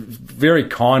 and very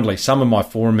kindly, some of my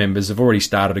forum members have already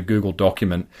started a Google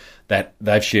document that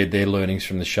they've shared their learnings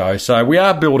from the show. So we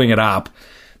are building it up.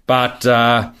 But,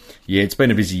 it's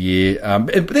been a busy year.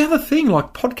 But the other thing,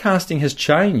 podcasting has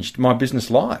changed my business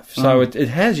life. So it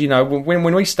has,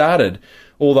 when we started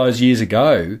all those years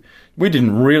ago, we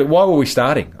didn't really... Why were we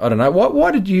starting? I don't know.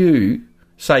 Why did you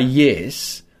say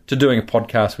yes to doing a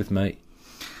podcast with me?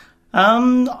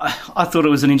 I thought it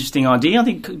was an interesting idea. I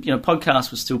think,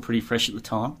 podcast was still pretty fresh at the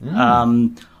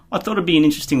time. I thought it'd be an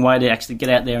interesting way to actually get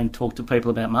out there and talk to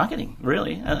people about marketing,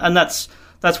 really. And that's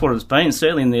what it's been.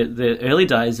 Certainly in the early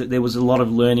days, that there was a lot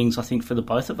of learnings, I think, for the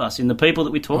both of us in the people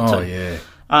that we talked to. Oh, yeah.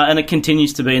 And it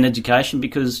continues to be an education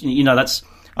because,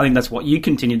 I think that's what you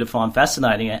continue to find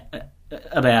fascinating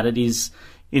about it is,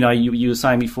 you were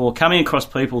saying before, coming across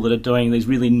people that are doing these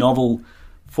really novel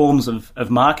forms of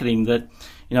marketing that,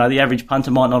 the average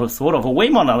punter might not have thought of, or we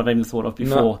might not have even thought of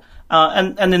before. No.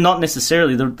 And they're not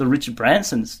necessarily the Richard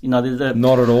Bransons. They're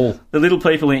not at all. The little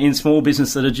people in small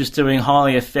business that are just doing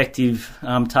highly effective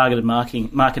targeted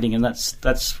marketing, and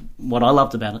that's what I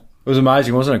loved about it. It was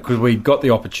amazing, wasn't it? Because we got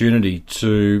the opportunity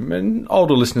to, and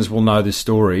older listeners will know this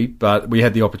story, but we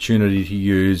had the opportunity to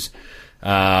use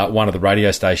one of the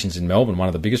radio stations in Melbourne, one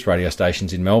of the biggest radio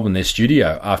stations in Melbourne, their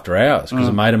studio after hours, because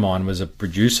a mate of mine was a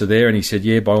producer there, and he said,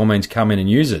 yeah, by all means come in and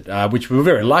use it, which we were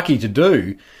very lucky to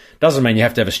do. Doesn't mean you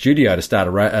have to have a studio to start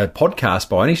a podcast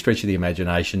by any stretch of the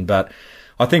imagination, but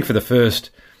I think for the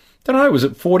first, was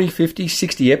it 40, 50,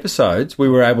 60 episodes, we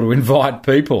were able to invite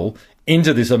people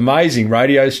into this amazing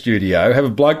radio studio, have a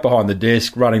bloke behind the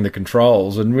desk running the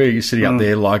controls, and we're sitting up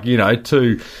there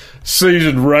two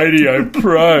seasoned radio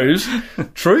pros.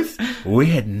 Truth, we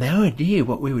had no idea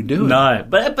what we were doing. No,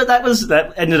 but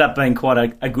that ended up being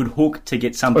quite a good hook to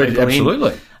get some people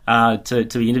absolutely. To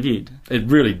be interviewed. It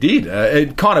really did.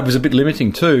 It kind of was a bit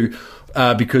limiting too,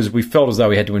 because we felt as though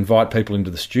we had to invite people into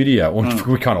the studio.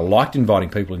 We kind of liked inviting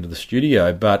people into the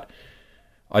studio, but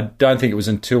I don't think it was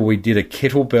until we did a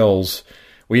kettlebells.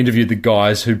 We interviewed the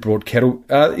guys who brought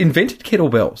invented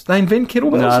kettlebells. They invent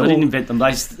kettlebells? No, they didn't invent them.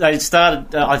 They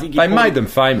started. I think they made them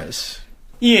famous.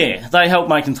 Yeah, they helped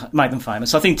make them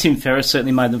famous. I think Tim Ferriss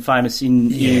certainly made them famous he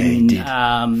did.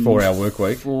 4-hour work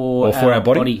week. 4-hour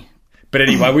body. But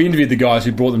anyway, we interviewed the guys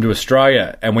who brought them to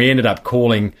Australia, and we ended up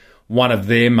calling one of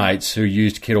their mates who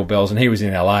used kettlebells, and he was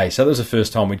in LA. So that was the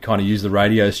first time we'd kind of used the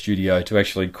radio studio to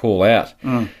actually call out.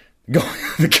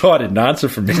 The guy didn't answer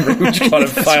from memory, which kind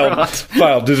of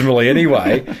failed dismally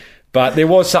anyway. But there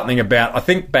was something about, I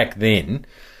think back then,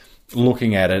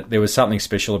 looking at it, there was something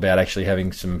special about actually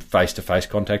having some face-to-face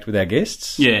contact with our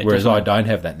guests. Yeah, whereas definitely. I don't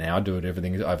have that now. I do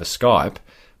everything over Skype.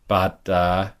 But,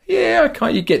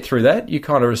 you get through that. You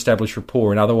kind of establish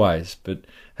rapport in other ways. But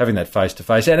having that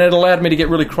face-to-face, and it allowed me to get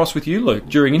really cross with you, Luke,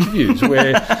 during interviews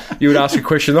where you would ask a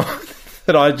question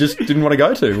that I just didn't want to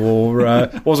go to or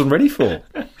wasn't ready for.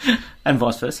 And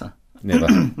vice versa.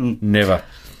 Never.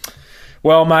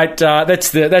 Well, mate,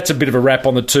 that's a bit of a wrap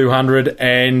on the 200,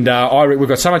 and we've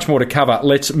got so much more to cover.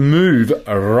 Let's move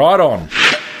right on.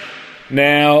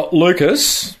 Now,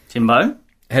 Lucas. Timbo.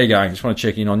 How you going? Just want to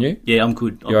check in on you. Yeah, I'm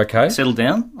good. You okay? Settled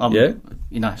down.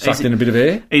 Sucked in a bit of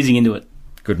air? Easing into it.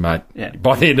 Good, mate. Yeah.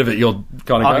 By the end of it, you'll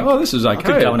kind of go, this is okay. I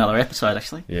could go another episode,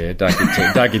 actually. Yeah, don't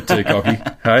get too cocky.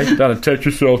 Hey, don't attach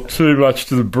yourself too much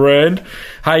to the brand.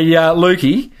 Hey,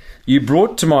 Lukey, you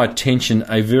brought to my attention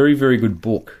a very, very good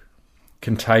book,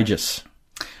 Contagious.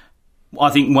 I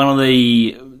think one of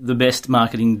the best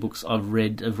marketing books I've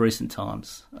read of recent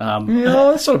times.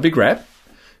 That's not a big rap.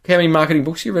 How many marketing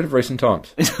books have you read of recent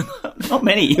times? Not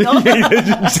many.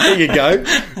 There you go.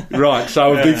 Right,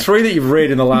 so of the 3 that you've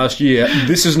read in the last year,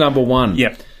 this is number 1.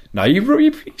 Yep. No,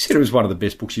 you said it was one of the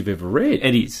best books you've ever read.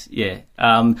 It is, yeah.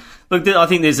 Look, I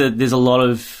think there's a lot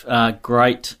of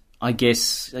great, I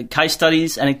guess, case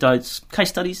studies about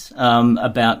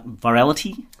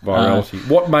virality. Virality.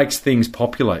 What makes things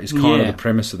popular is kind of the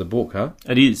premise of the book, huh?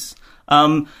 It is.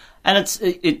 And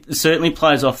it certainly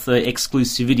plays off the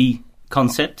exclusivity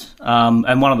concept.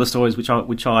 And one of the stories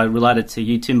which I related to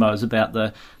you, Timbo, is about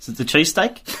the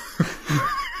cheesesteak.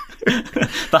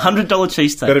 The $100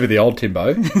 cheesesteak. Better be the old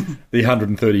Timbo, the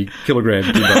 130 kilogram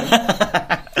Timbo.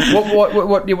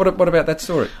 What about that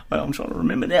story? Well, I'm trying to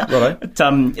remember now.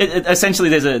 Righto. Essentially,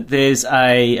 there's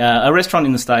a restaurant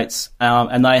in the States,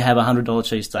 and they have a $100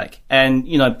 cheesesteak. And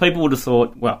people would have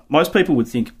thought, well, most people would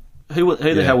think, who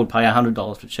the hell would pay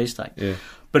 $100 for cheesesteak? Yeah.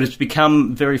 But it's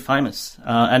become very famous,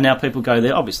 and now people go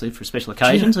there, obviously, for special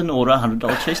occasions and order a $100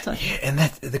 cheesesteak. Yeah, and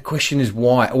the question is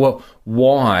why? Well,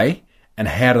 why and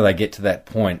how do they get to that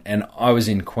point? And I was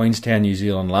in Queenstown, New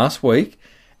Zealand last week,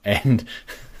 and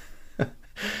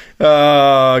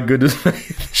oh, goodness me,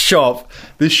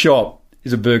 this shop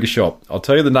is a burger shop. I'll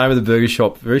tell you the name of the burger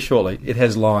shop very shortly. It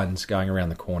has lines going around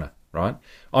the corner, right?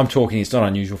 I'm talking, it's not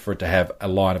unusual for it to have a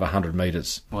line of 100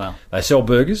 metres. Wow. They sell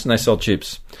burgers and they sell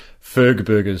chips. Ferg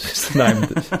Burgers is the name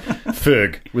of it.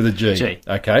 Ferg with a G.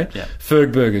 Okay? Yeah.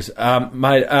 Ferg Burgers.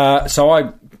 Mate, so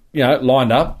I,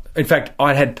 lined up. In fact,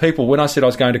 I had people, when I said I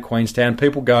was going to Queenstown,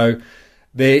 people go,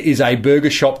 there is a burger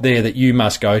shop there that you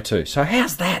must go to. So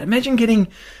how's that? Imagine getting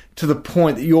to the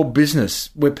point that your business,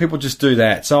 where people just do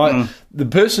that. So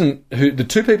the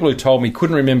two people who told me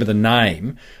couldn't remember the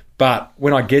name, but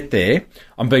when I get there,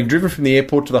 I'm being driven from the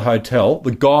airport to the hotel.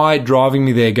 The guy driving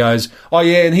me there goes, oh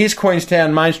yeah, and here's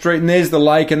Queenstown Main Street, and there's the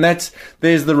lake, and there's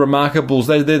the Remarkables,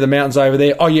 they're the mountains over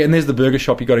there. Oh yeah, and there's the burger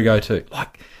shop you got to go to.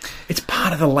 Like, it's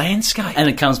part of the landscape. And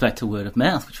it comes back to word of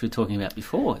mouth, which we were talking about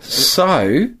before.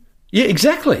 So, yeah,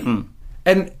 exactly.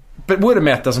 But word of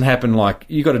mouth doesn't happen like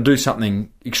you got to do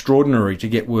something extraordinary to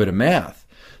get word of mouth.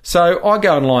 So I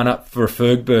go and line up for a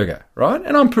Ferg burger, right?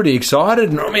 And I'm pretty excited,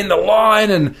 and I'm in the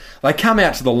line, and they come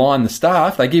out to the line, the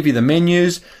staff, they give you the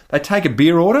menus, they take a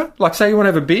beer order, like say you want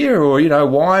to have a beer or,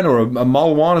 wine or a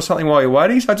mulled wine or something while you're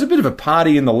waiting. So it's a bit of a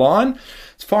party in the line.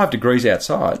 It's 5 degrees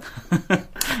outside.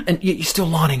 And you're still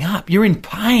lining up. You're in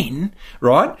pain,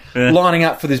 right? Yeah. Lining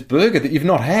up for this burger that you've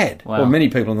not had. Wow. Or many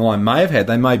people in the line may have had.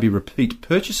 They may be repeat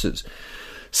purchases.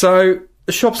 So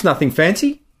the shop's nothing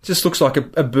fancy. It just looks like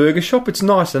a burger shop. It's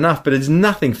nice enough, but it's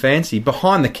nothing fancy.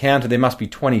 Behind the counter, there must be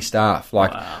 20 staff,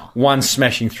 like one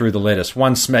smashing through the lettuce,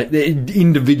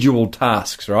 individual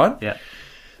tasks, right? Yeah.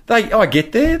 I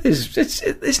get there.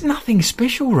 There's nothing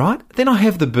special, right? Then I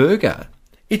have the burger.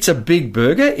 It's a big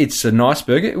burger. It's a nice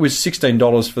burger. It was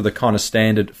 $16 for the kind of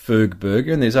standard Ferg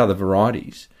burger, and there's other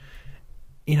varieties.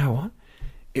 You know what?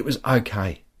 It was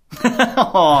okay.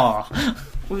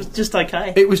 It was just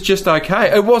okay. It was just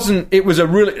okay. It wasn't. It was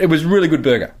really good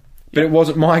burger, but it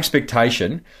wasn't. My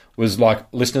expectation was like,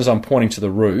 listeners, I'm pointing to the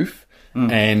roof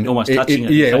and almost touching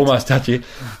it. Yeah, almost touching it,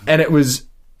 and it was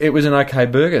an okay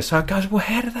burger. So it goes, well,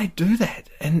 how do they do that?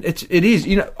 And it is.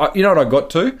 You know what I got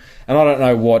to, and I don't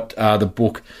know what the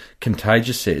book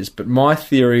Contagious says, but my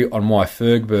theory on why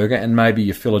Ferg burger and maybe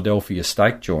your Philadelphia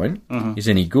steak joint is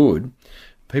any good.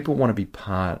 People want to be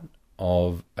part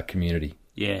of a community.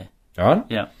 Yeah. All right?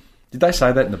 Yeah. Did they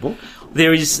say that in the book?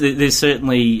 There's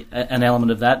certainly an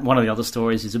element of that. One of the other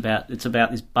stories is about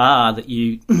this bar that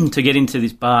you to get into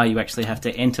this bar you actually have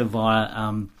to enter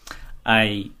via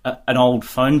an old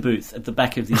phone booth at the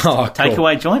back of this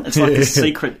takeaway joint. It's like this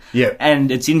secret,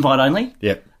 and it's invite only.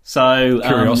 Yep. So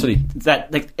curiosity, that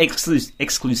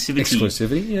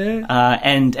exclusivity, yeah,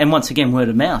 and once again word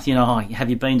of mouth. Have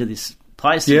you been to this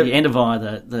place? Yep. You enter via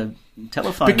the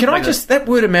telephone. But can I just, that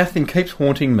word of mouth thing keeps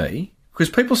haunting me, because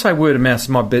people say word of mouth is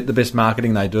the best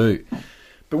marketing they do.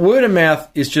 But word of mouth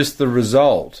is just the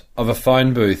result of a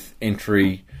phone booth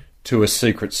entry to a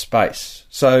secret space.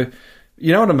 So,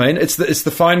 you know what I mean? It's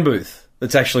the phone booth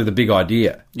that's actually the big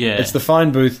idea. Yeah. It's the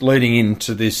phone booth leading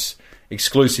into this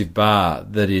exclusive bar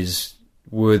that is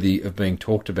worthy of being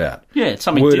talked about. Yeah, it's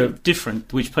something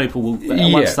different, which people will,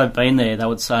 once they've been there, they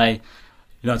would say,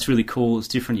 it's really cool, it's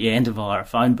different, you enter via a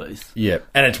phone booth. Yeah,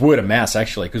 and it's word of mouth,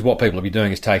 actually, because what people will be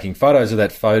doing is taking photos of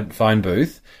that phone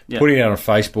booth, putting it on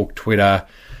Facebook, Twitter,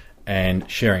 and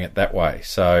sharing it that way.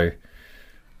 So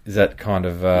is that kind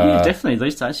of... yeah, definitely,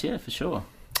 these days, yeah, for sure.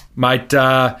 Mate,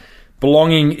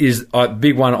 belonging is a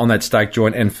big one on that steak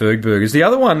joint and Ferg burgers. The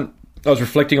other one I was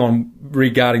reflecting on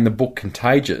regarding the book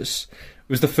Contagious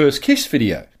was the First Kiss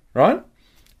video, right?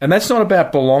 And that's not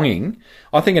about belonging.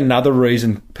 I think another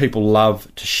reason people love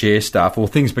to share stuff, or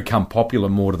things become popular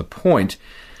more to the point,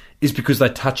 is because they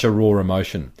touch a raw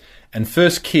emotion. And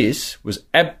First Kiss was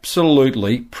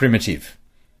absolutely primitive.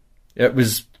 It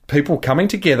was people coming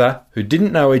together who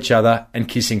didn't know each other and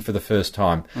kissing for the first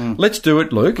time. Let's do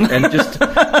it, Luke, and just...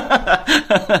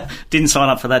 Didn't sign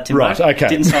up for that, Tim. Right, okay.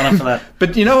 Didn't sign up for that.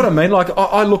 But you know what I mean? Like,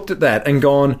 I looked at that and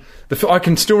gone... I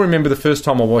can still remember the first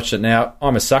time I watched it. Now,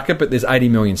 I'm a sucker, but there's 80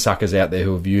 million suckers out there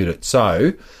who have viewed it.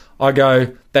 So I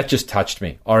go, that just touched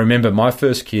me. I remember my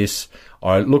first kiss.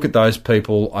 I look at those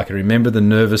people. I can remember the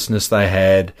nervousness they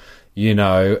had, you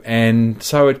know, and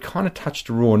so it kind of touched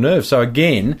a raw nerve. So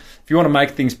again, if you want to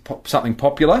make things something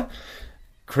popular,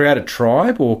 create a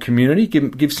tribe or community,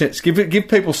 give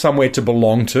people somewhere to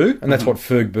belong to, and that's what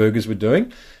Ferg Burgers were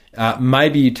doing.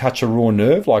 Maybe you touch a raw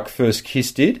nerve like First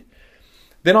Kiss did.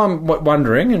 Then I'm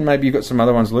wondering, and maybe you've got some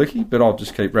other ones, Lukey, but I'll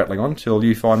just keep rattling on until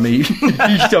you find me, you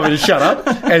tell me to shut up,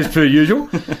 as per usual.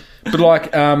 But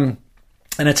like, and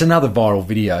it's another viral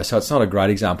video, so it's not a great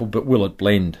example, but Will It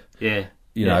Blend? Yeah.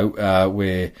 You know,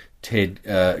 where Ted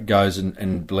goes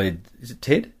and blends. Is it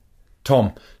Ted?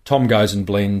 Tom. Tom goes and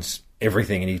blends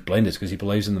everything in his blenders because he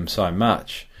believes in them so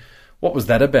much. What was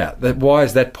that about? Why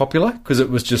is that popular? Because it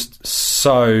was just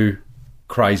so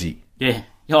crazy. Yeah.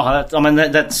 Oh,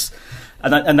 that's...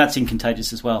 And that's in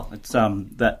Contagious as well. It's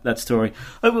that story.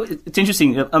 It's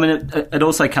interesting. I mean, it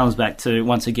also comes back to,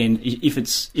 once again, if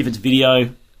it's video,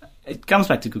 it comes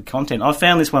back to good content. I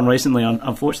found this one recently.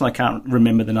 Unfortunately, I can't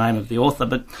remember the name of the author,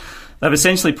 but they've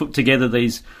essentially put together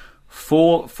these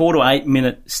 4 to 8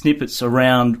 minute snippets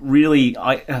around really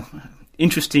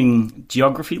interesting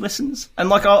geography lessons. And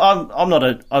like,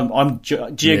 I'm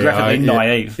geographically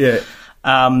naive. Yeah.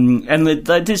 And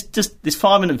they just this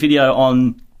 5 minute video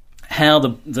on how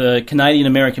the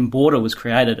Canadian-American border was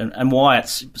created and why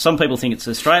it's... Some people think it's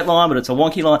a straight line, but it's a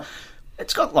wonky line.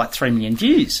 It's got like 3 million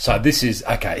views. So this is...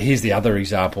 Okay, here's the other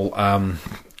example. Who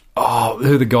are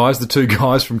the two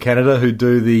guys from Canada who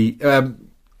do the...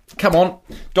 come on,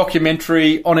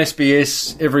 documentary on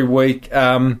SBS every week.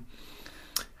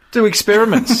 Do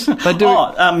experiments. They do...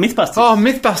 Mythbusters. Oh,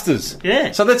 Mythbusters.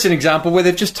 Yeah. So that's an example where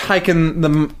they've just taken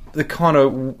the kind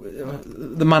of...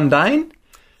 the mundane...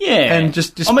 Yeah, and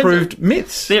just disproved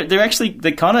myths. They're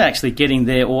kind of actually getting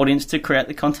their audience to create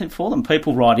the content for them.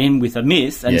 People write in with a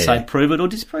myth and say prove it or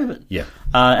disprove it. Yeah,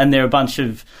 and there are a bunch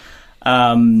of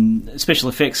special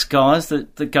effects guys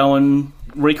that go and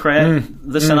recreate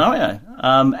the scenario.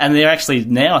 And they're actually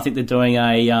now, I think they're doing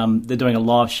a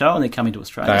live show and they're coming to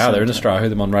Australia. They are. They're in Australia. I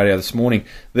heard them on radio this morning.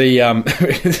 I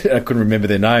couldn't remember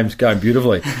their names. Going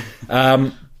beautifully.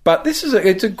 But it's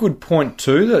a good point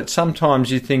too, that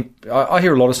sometimes you think... I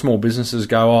hear a lot of small businesses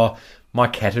go, oh, my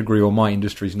category or my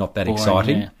industry is not that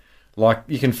exciting. Yeah. Like,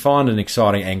 you can find an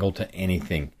exciting angle to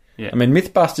anything. Yeah. I mean,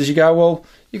 Mythbusters, you go, well,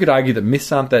 you could argue that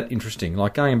myths aren't that interesting.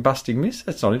 Like going and busting myths,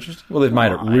 that's not interesting. Well, they've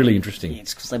made it really interesting. Yeah,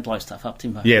 it's because they blow stuff up,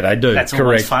 Timbo. Yeah, they do. That's correct.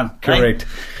 Always fun. Correct.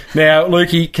 Now,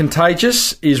 Lukey,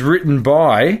 Contagious is written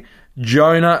by...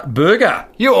 Jonah Berger.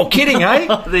 You're kidding, eh?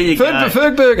 There you go.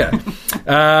 Ferg Berger.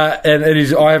 And it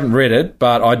is. I haven't read it,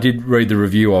 but I did read the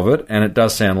review of it, and it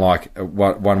does sound like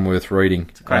one worth reading.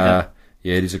 It's a cracker.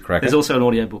 Yeah, it is a cracker. There's also an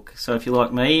audiobook, so if you're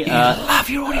like me, love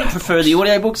your audio. Prefer the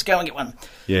audiobooks, go and get one.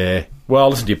 Yeah. Well,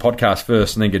 listen to your podcast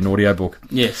first and then get an audiobook.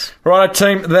 Yes. Right,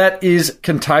 team, that is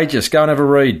Contagious. Go and have a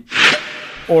read.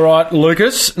 All right,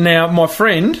 Lucas. Now, my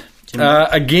friend,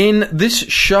 again, this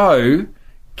show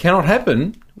cannot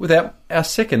happen without our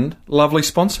second lovely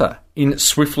sponsor in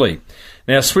Swiftly.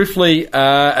 Now, Swiftly,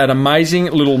 an amazing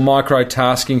little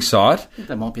micro-tasking site. I think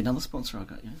that might be another sponsor I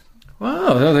got, yeah.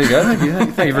 Wow, there you go.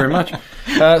 Thank you very much.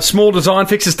 Small design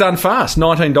fixes done fast,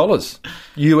 $19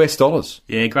 US dollars.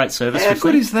 Yeah, great service. How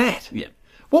good is that? Yeah.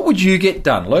 What would you get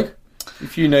done, Luke,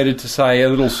 if you needed to say a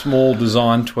little small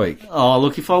design tweak? Oh,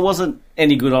 look, if I wasn't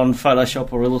any good on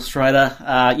Photoshop or Illustrator,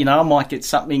 I might get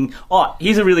something. Oh,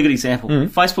 here's a really good example.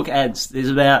 Facebook ads.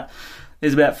 There's about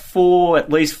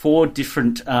at least four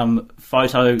different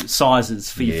photo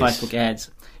sizes for your Facebook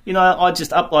ads. I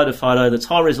just upload a photo that's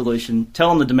high resolution, tell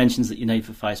them the dimensions that you need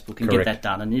for Facebook and get that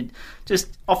done. And you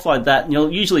just offload that,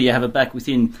 and usually you have it back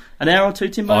within an hour or two,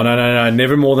 Timbo. Oh, no.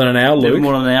 Never more than an hour, Luke. Never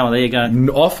more than an hour. There you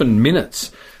go. Often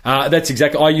minutes. That's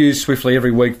exactly... I use Swiftly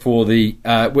every week for the...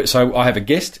 so I have a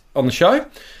guest on the show.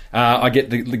 I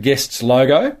get the guest's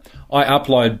logo. I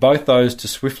upload both those to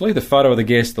Swiftly, the photo of the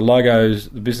guest, the logos,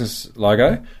 the business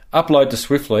logo, upload to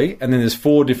Swiftly, and then there's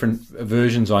 4 different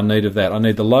versions I need of that. I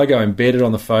need the logo embedded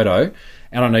on the photo,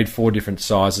 and I need 4 different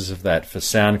sizes of that for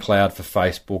SoundCloud, for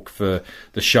Facebook, for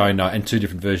the show note, and 2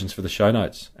 different versions for the show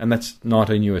notes. And that's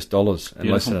 $19 US dollars in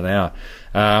less than an hour.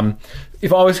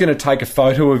 If I was going to take a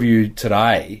photo of you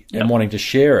today and wanting to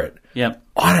share it,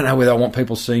 I don't know whether I want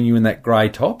people seeing you in that grey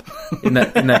top, in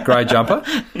that grey jumper,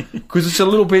 because it's a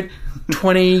little bit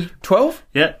 2012.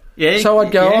 Yeah. So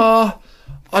I'd go,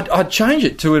 I'd change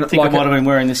it to I think I might have been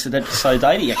wearing this at episode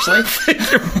 80, actually.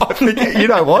 I think, you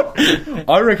know what?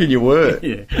 I reckon you were.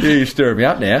 Yeah. You're stirring me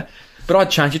up now. But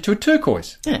I'd change it to a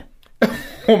turquoise. Yeah.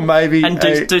 Or maybe... And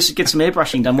do get some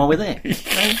airbrushing done while we're there.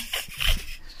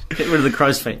 Get rid of the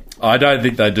crow's feet. I don't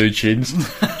think they do chins.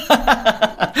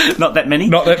 Not that many?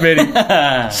 Not that many.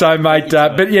 So, mate,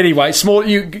 but anyway,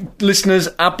 you listeners,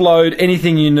 upload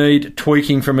anything you need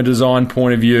tweaking from a design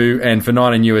point of view, and for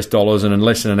 $19 and in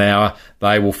less than an hour,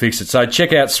 they will fix it. So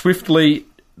check out Swiftly,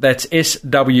 that's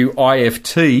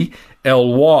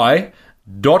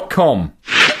SWIFTLY.com.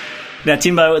 Now,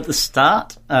 Timbo, at the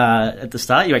start,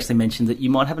 you actually mentioned that you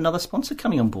might have another sponsor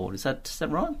coming on board. Is that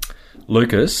right?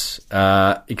 Lucas,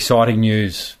 exciting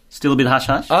news. Still a bit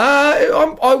hush-hush?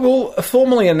 I will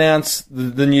formally announce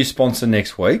the new sponsor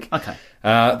next week. Okay.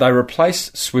 They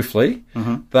replace Swiftly.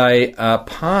 Mm-hmm. They are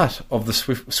part of the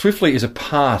Swiftly is a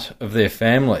part of their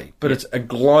family, but it's a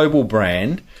global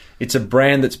brand. It's a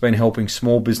brand that's been helping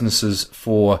small businesses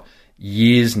for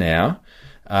years now.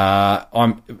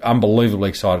 I'm unbelievably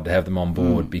excited to have them on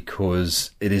board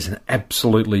because it is an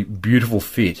absolutely beautiful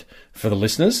fit for the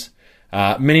listeners.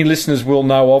 Many listeners will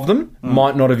know of them,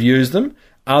 might not have used them.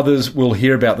 Others will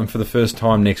hear about them for the first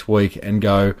time next week and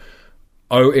go,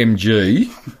 OMG,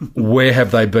 where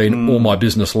have they been all my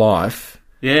business life?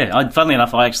 Yeah, funnily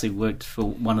enough, I actually worked for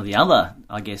one of the other,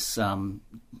 I guess,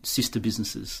 sister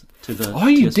businesses to the... Oh,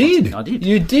 you did? I did.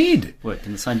 You did? Worked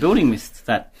in the same building with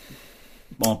that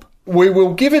mob. We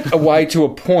will give it away to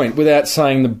a point without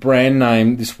saying the brand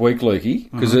name this week, Lukey,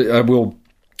 because we'll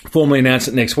formally announce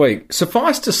it next week.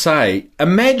 Suffice to say,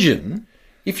 imagine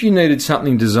if you needed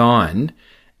something designed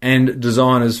and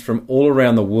designers from all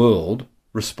around the world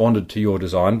responded to your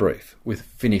design brief with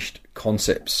finished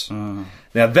concepts. Now,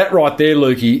 that right there,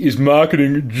 Lukey, is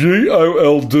marketing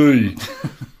GOLD.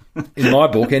 In my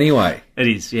book, anyway. It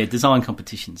is, yeah. Design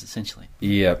competitions, essentially.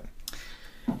 Yeah.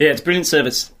 Yeah, it's a brilliant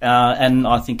service, and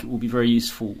I think it will be very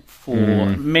useful for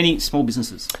many small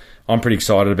businesses. I'm pretty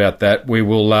excited about that. We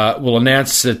will we'll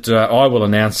announce it. I will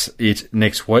announce it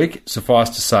next week. Suffice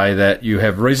to say that you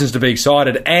have reasons to be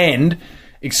excited and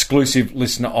exclusive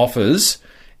listener offers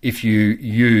if you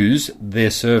use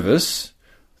their service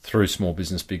through Small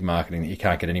Business Big Marketing that you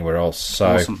can't get anywhere else.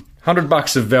 So awesome.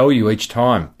 $100 of value each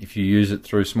time if you use it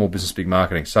through Small Business Big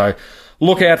Marketing. So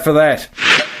look out for that.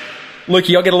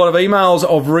 Lukey, I get a lot of emails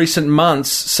of recent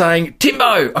months saying,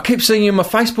 Timbo, I keep seeing you in my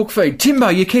Facebook feed. Timbo,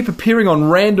 you keep appearing on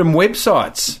random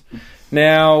websites.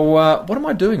 Now, what am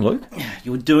I doing, Luke?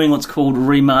 You're doing what's called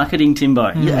remarketing,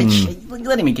 Timbo.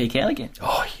 Letting me geek out again.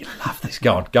 Oh, you love this.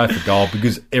 Go for gold,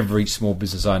 because every small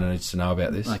business owner needs to know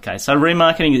about this. Okay, so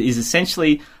remarketing is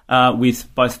essentially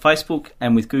with both Facebook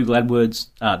and with Google AdWords.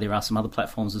 There are some other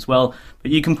platforms as well.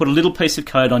 But you can put a little piece of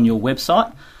code on your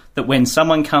website that when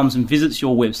someone comes and visits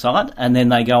your website and then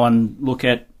they go and look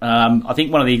at, I think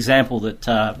one of the example that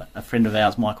a friend of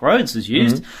ours, Mike Rhodes, has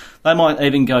used, they might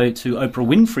even go to Oprah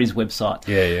Winfrey's website.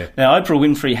 Yeah. Now, Oprah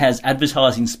Winfrey has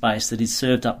advertising space that is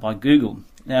served up by Google.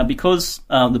 Now, because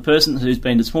the person who's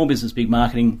been to Small Business Big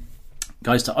Marketing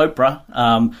goes to Oprah,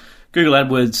 Google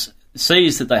AdWords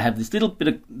sees that they have this little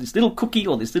cookie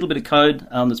or this little bit of code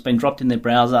that's been dropped in their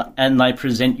browser, and they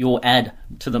present your ad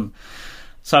to them.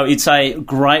 So it's a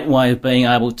great way of being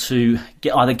able to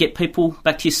either get people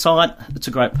back to your site. It's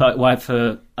a great way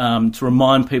for to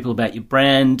remind people about your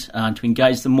brand, to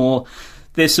engage them more.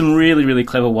 There's some really, really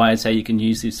clever ways how you can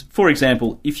use this. For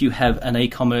example, if you have an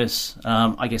e-commerce,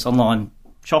 online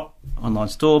shop, online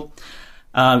store,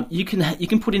 you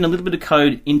can put in a little bit of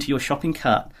code into your shopping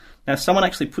cart. Now, if someone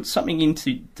actually puts something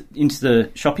into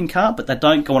the shopping cart, but they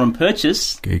don't go on and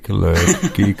purchase... Geek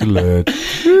alert, geek alert.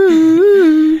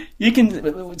 You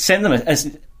can send them,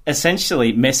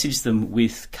 essentially message them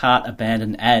with cart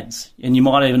abandoned ads, and you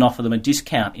might even offer them a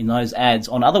discount in those ads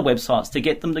on other websites to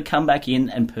get them to come back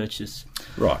in and purchase.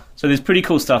 Right. So there's pretty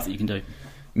cool stuff that you can do.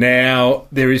 Now,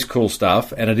 there is cool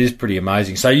stuff, and it is pretty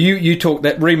amazing. So you talk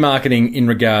that remarketing in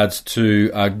regards to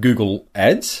Google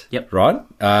Ads, yep. Right?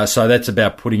 So that's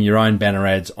about putting your own banner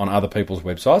ads on other people's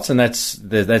websites, and that's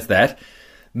that.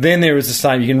 Then there is the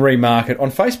same, you can remarket on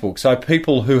Facebook. So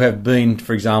people who have been,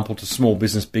 for example, to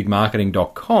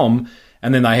smallbusinessbigmarketing.com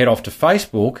and then they head off to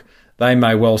Facebook, they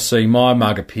may well see my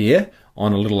mug appear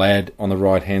on a little ad on the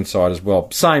right-hand side as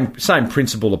well. Same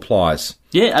principle applies.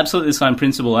 Yeah, absolutely the same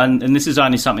principle. And this is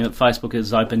only something that Facebook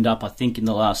has opened up, I think, in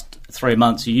the last 3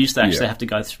 months. You used to actually have to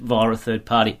go via a third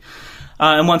party.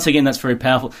 And once again, that's very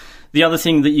powerful. The other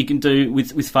thing that you can do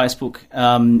with Facebook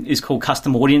is called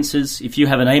custom audiences. If you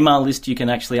have an email list, you can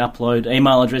actually upload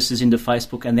email addresses into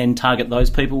Facebook and then target those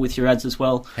people with your ads as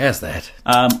well. How's that?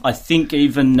 I think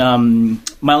even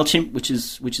MailChimp, which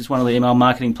is one of the email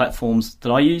marketing platforms that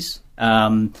I use,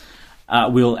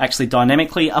 will actually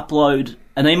dynamically upload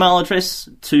an email address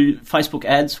to Facebook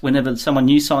ads whenever someone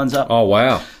new signs up. Oh,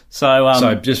 wow.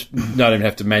 So just don't even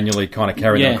have to manually kind of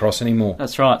carry them across anymore.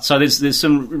 That's right. So there's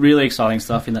some really exciting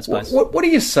stuff in that space. What do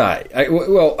you say?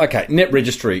 Well, okay, Net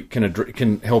Registry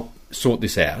can help sort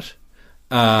this out.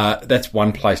 That's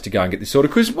one place to go and get this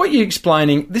sorted. Because what you're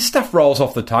explaining, this stuff rolls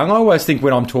off the tongue. I always think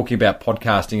when I'm talking about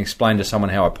podcasting, explain to someone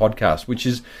how I podcast, which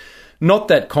is not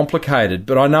that complicated,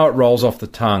 but I know it rolls off the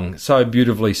tongue so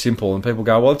beautifully simple, and people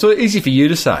go, well, it's easy for you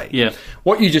to say. Yeah.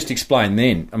 What you just explained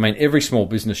then, I mean, every small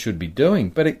business should be doing,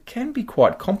 but it can be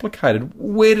quite complicated.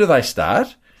 Where do they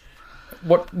start?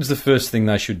 What is the first thing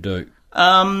they should do?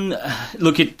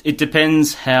 Look, it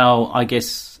depends how, I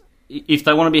guess, if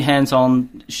they want to be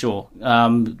hands-on, sure.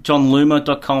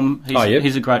 JohnLoomer.com,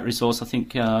 he's a great resource. I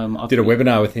think I did a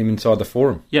webinar with him inside the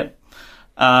forum. Yep.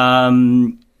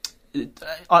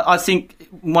 I think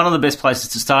one of the best places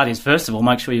to start is, first of all,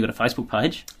 make sure you've got a Facebook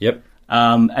page. Yep.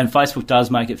 And Facebook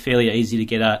does make it fairly easy to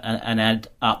get an ad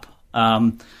up.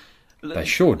 They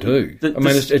sure do.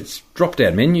 It's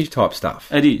drop-down menu type stuff.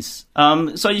 It is.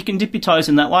 So you can dip your toes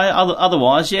in that way.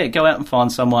 Otherwise, go out and find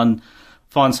someone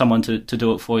to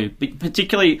do it for you. But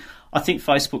particularly, I think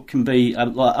Facebook can be a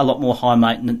lot more high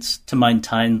maintenance to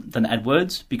maintain than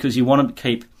AdWords, because you want to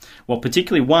keep... Well,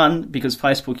 particularly one, because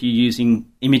Facebook, you're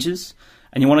using images,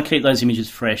 and you want to keep those images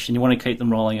fresh, and you want to keep them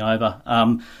rolling over.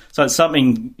 So it's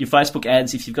something, your Facebook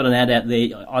ads, if you've got an ad out there,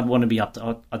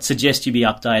 I'd suggest you be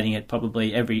updating it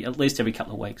probably at least every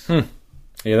couple of weeks.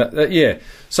 Yeah.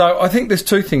 So I think there's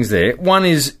two things there. One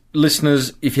is,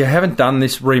 listeners, if you haven't done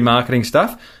this remarketing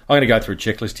stuff, I'm going to go through a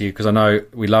checklist here because I know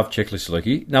we love checklists,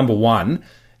 Lukey. Number one,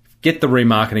 get the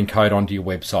remarketing code onto your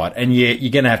website. And you're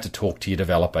going to have to talk to your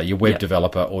developer, your web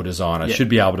developer or designer. Should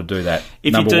be able to do that.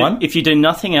 If you do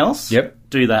nothing else,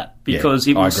 do that, because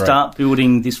it will start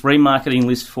building this remarketing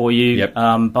list for you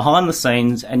behind the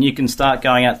scenes, and you can start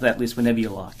going out to that list whenever you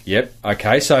like. Yep.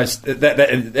 Okay, so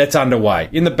that's underway.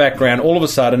 In the background, all of a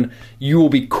sudden, you will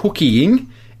be cookieing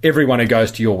everyone who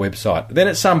goes to your website. Then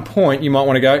at some point, you might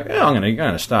want to go, I'm going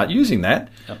to start using that.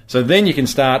 Yep. So then you can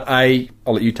start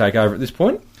I'll let you take over at this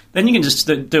point. Then you can just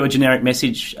do a generic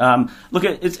message. Look,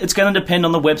 it's going to depend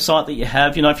on the website that you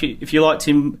have. You know, if you like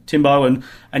Timbo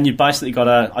and you've basically got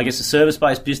a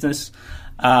service-based business,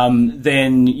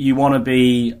 then you want to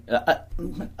be,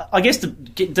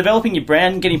 developing your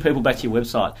brand, getting people back to your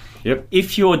website. Yep.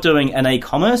 If you're doing an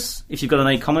e-commerce, if you've got an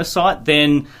e-commerce site,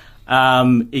 then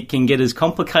it can get as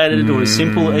complicated or as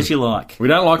simple as you like. We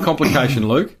don't like complication,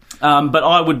 Luke. But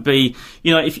I would be,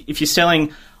 if you're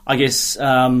selling,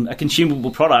 a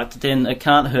consumable product, then it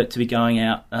can't hurt to be going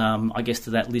out, to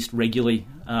that list regularly.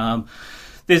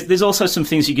 There's also some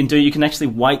things you can do. You can actually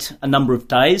wait a number of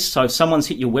days. So if someone's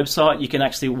hit your website, you can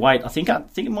actually wait. I think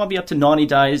it might be up to 90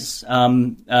 days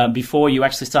before you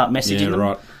actually start messaging them.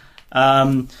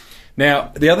 Right.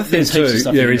 Now, the other thing too,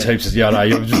 there is heaps of I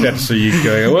was just about to see you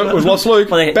going, we've lost Luke.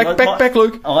 Back,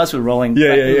 Luke. Eyes were rolling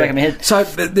back in my head. So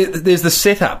there's the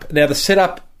setup. Now, the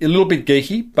setup, a little bit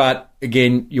geeky, but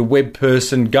again, your web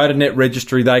person, go to Net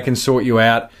Registry, they can sort you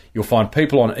out. You'll find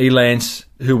people on Elance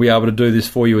who will be able to do this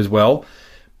for you as well.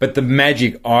 But the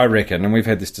magic, I reckon, and we've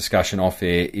had this discussion off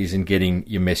air, is in getting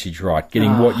your message right,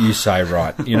 getting what you say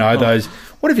right.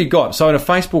 What have you got? So in a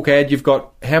Facebook ad, you've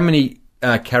got how many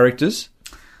characters?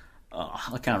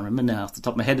 I can't remember now off the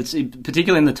top of my head. It's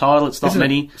particularly in the title. It's not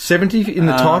many. 70 in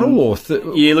the title, or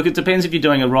yeah. Look, it depends if you're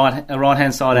doing a right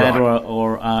hand side ad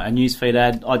or a newsfeed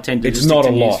ad. I tend to. It's not a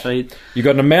lot. Newsfeed. You've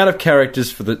got an amount of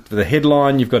characters for the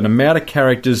headline. You've got an amount of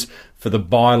characters for the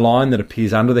byline that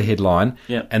appears under the headline.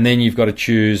 Yep. And then you've got to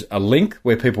choose a link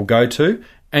where people go to,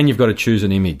 and you've got to choose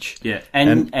an image. Yeah,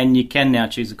 and you can now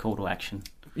choose a call to action.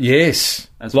 Yes,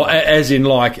 as in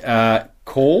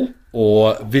call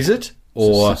or visit.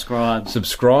 Or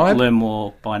subscribe. Learn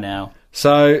more by now.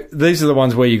 So these are the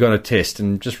ones where you've got to test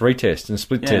and just retest and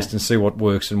split test and see what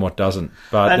works and what doesn't.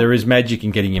 But there is magic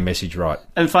in getting your message right.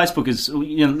 And Facebook is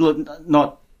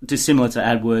not dissimilar to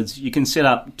AdWords. You can set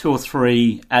up 2 or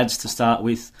 3 ads to start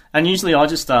with. And usually I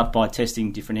just start by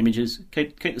testing different images.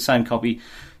 Keep the same copy.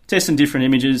 Test some different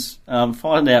images.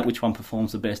 Find out which one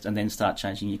performs the best and then start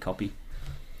changing your copy.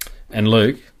 And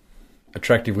Luke,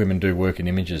 attractive women do work in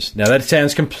images. Now that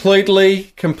sounds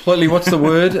completely. What's the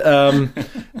word?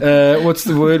 What's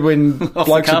the word when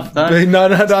blokes? No,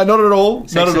 not at all.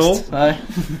 Sexist, not at all. No.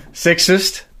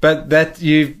 Sexist. But that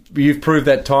you've proved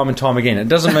that time and time again. It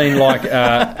doesn't mean like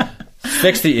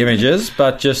sexy images,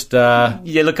 but just... Yeah,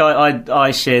 look,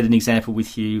 I shared an example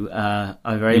with you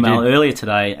over email earlier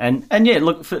today. And yeah,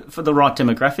 look, for the right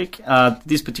demographic,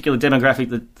 this particular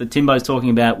demographic that Timbo's talking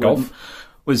about... Golf.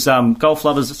 Was golf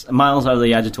lovers, males over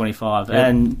the age of 25,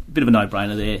 and a bit of a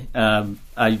no-brainer there.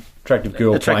 Attractive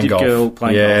girl playing golf.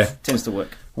 Golf tends to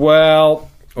work. Well,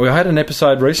 we had an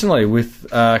episode recently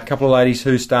with a couple of ladies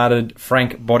who started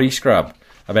Frank Body Scrub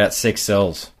about sex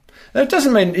sells. That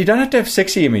doesn't mean you don't have to have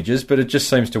sexy images, but it just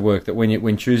seems to work that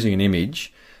when choosing an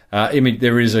image,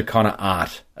 there is a kind of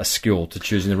art, a skill to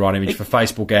choosing the right image for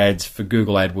Facebook ads, for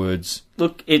Google AdWords.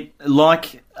 Look,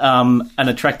 an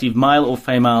attractive male or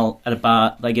female at a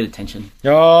bar, they get attention.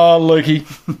 Oh, Lukey,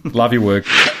 love your work.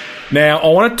 Now, I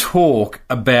want to talk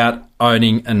about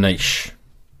owning a niche,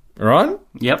 all right?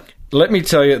 Yep. Let me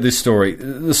tell you this story.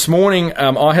 This morning,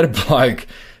 I had a bloke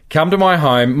come to my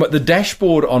home. The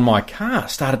dashboard on my car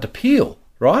started to peel,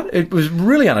 right? It was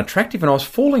really unattractive, and I was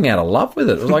falling out of love with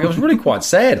it. It was really quite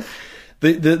sad.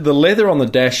 The leather on the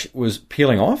dash was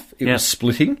peeling off. It was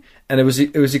splitting, and it was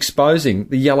exposing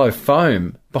the yellow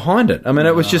foam behind it. I mean,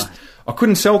 it was just... I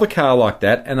couldn't sell the car like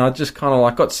that, and I just kind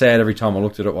of got sad every time I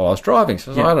looked at it while I was driving.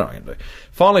 So I was like, I don't know what I'm going to do.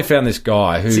 Finally found this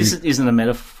guy who... This isn't a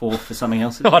metaphor for something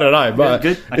else? I don't know, but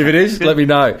good? Okay. If it is, let me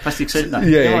know. Plastic suit? No.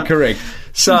 Yeah, correct.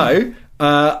 So...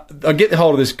 I get the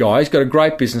hold of this guy. He's got a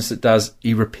great business that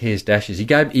he repairs dashes. He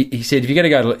said, if you're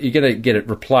going to get it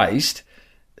replaced,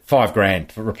 $5,000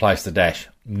 to replace the dash.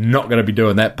 Not going to be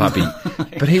doing that, puppy.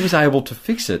 But he was able to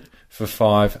fix it for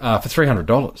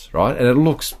 $300, right? And it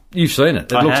looks, you've seen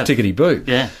it. It looks tickety-boo.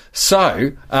 Yeah.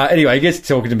 So, anyway, he gets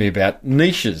talking to me about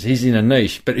niches. He's in a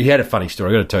niche, but he had a funny story.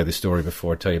 I've got to tell you this story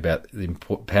before I tell you about the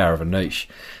power of a niche.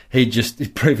 His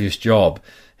previous job,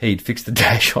 he'd fixed the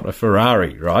dash on a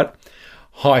Ferrari, right?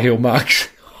 High heel marks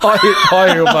in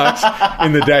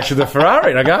the dash of the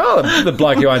Ferrari. And I go, oh, the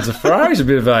bloke who owns the Ferrari is a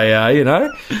bit of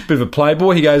a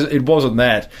playboy. He goes, it wasn't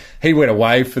that. He went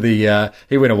away for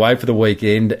the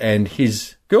weekend, and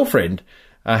his girlfriend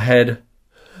had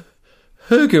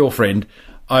her girlfriend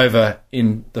over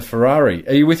in the Ferrari.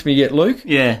 Are you with me yet, Luke?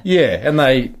 Yeah. Yeah, and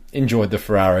they enjoyed the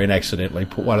Ferrari and accidentally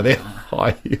put one of their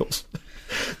high heels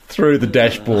through the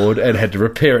dashboard and had to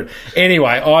repair it.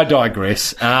 Anyway, I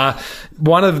digress.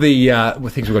 One of the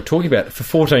things we were talking about, for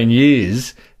 14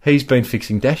 years, he's been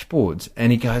fixing dashboards,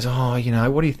 and he goes,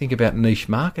 what do you think about niche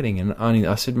marketing? And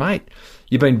I said, mate,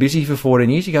 you've been busy for 14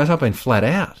 years? He goes, I've been flat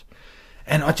out.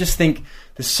 And I just think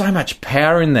there's so much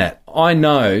power in that. I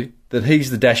know that he's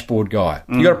the dashboard guy.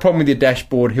 You got a problem with your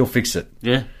dashboard, he'll fix it.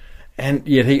 Yeah. And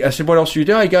yet I said, what else do you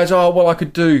do? He goes, I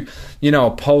could do,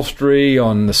 upholstery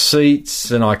on the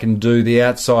seats, and I can do the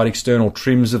outside external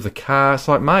trims of the car. It's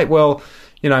like, mate, well,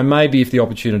 maybe if the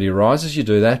opportunity arises, you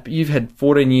do that. But you've had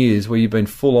 14 years where you've been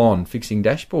full on fixing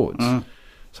dashboards.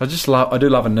 So I do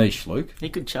love a niche, Luke. He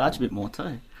could charge a bit more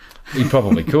too. He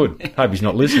probably could. Hope he's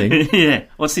not listening. Yeah.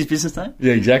 What's his business name?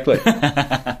 Yeah, exactly.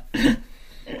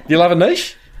 You love a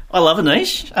niche? I love a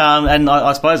niche, and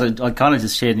I suppose I kind of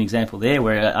just shared an example there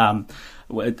where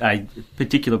a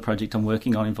particular project I'm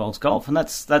working on involves golf, and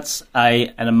that's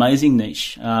an amazing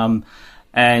niche. And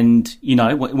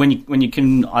when you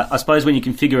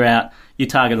can figure out your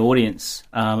target audience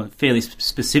fairly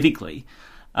specifically,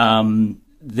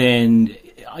 then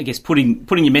I guess putting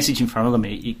your message in front of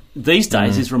them these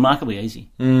days is remarkably easy.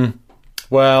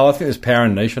 Well, I think there's power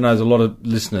in niche. I know there's a lot of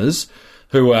listeners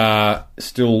who are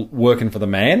still working for the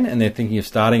man, and they're thinking of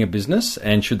starting a business,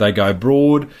 and should they go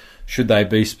broad? Should they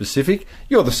be specific?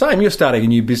 You're the same. You're starting a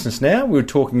new business now. We were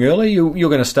talking earlier. You're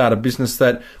going to start a business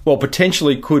that,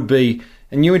 potentially could be,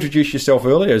 and you introduced yourself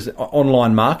earlier as an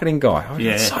online marketing guy. Oh,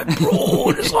 yeah. It's so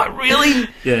broad. It's like, really?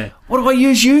 Yeah. What do I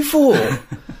use you for?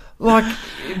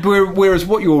 Whereas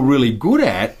what you're really good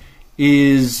at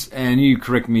is, and you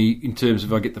correct me in terms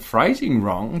of I get the phrasing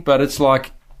wrong, but it's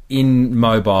like, in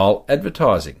mobile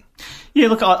advertising. Yeah,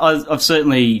 look, I've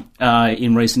certainly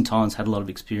in recent times had a lot of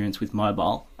experience with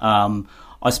mobile.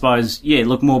 I suppose,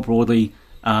 look, more broadly,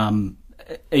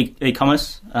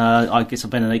 e-commerce. I guess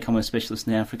I've been an e-commerce specialist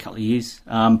now for a couple of years.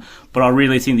 But I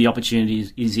really think the opportunity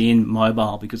is in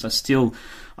mobile, because I still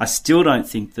don't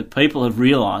think that people have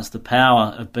realised the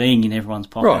power of being in everyone's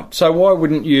pocket. Right, so why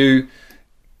wouldn't you...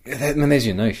 there's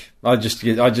your niche. I just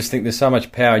think there's so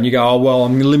much power, and you go,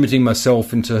 I'm limiting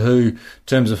myself in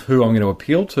terms of who I'm going to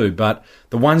appeal to. But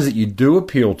the ones that you do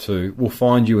appeal to will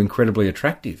find you incredibly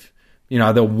attractive.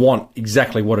 They'll want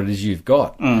exactly what it is you've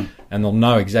got, and they'll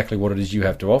know exactly what it is you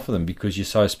have to offer them, because you're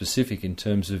so specific in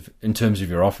terms of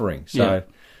your offering. So,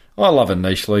 I love a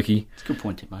niche, Lukey. It's a good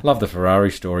point, Tim, mate. Love the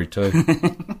Ferrari story too.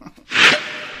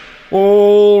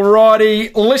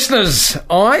 Alrighty, listeners,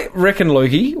 I reckon,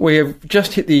 Lukey, we have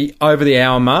just hit the over the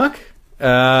hour mark.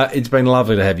 It's been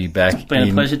lovely to have you back. It's been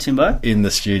a pleasure, Timbo. In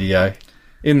the studio,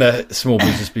 in the Small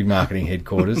Business Big Marketing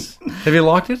headquarters. Have you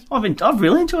liked it? I've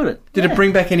really enjoyed it. Did it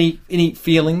bring back any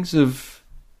feelings of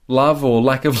love or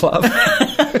lack of love?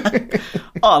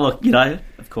 Oh, look,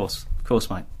 of course,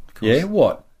 mate. Of course. Yeah,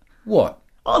 what?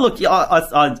 Oh, look,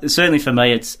 I certainly for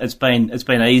me, it's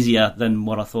been easier than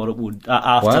what I thought it would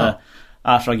after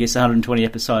I guess 120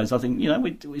 episodes. I think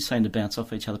we seem to bounce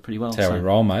off each other pretty well. That's how we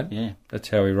roll, mate. Yeah, that's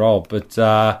how we roll. But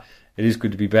it is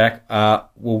good to be back.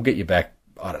 We'll get you back.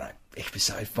 I don't know,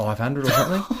 episode 500 or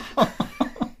something.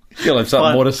 You'll have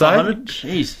something more to say. 500?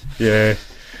 Jeez. Yeah.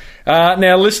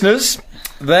 Now, listeners,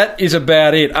 that is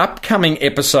about it. Upcoming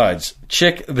episodes.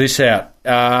 Check this out.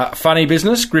 Funny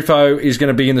business. Griffo is going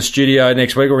to be in the studio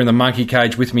next week, or in the monkey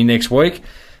cage with me next week.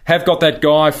 Have got that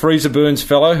guy, Freezer Burns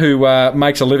fellow, who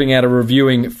makes a living out of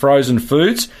reviewing frozen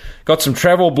foods. Got some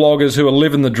travel bloggers who are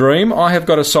living the dream. I have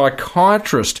got a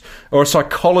psychiatrist, or a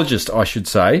psychologist, I should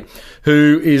say,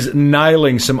 who is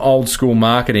nailing some old school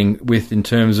marketing in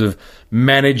terms of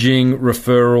managing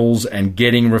referrals and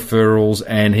getting referrals.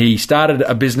 And he started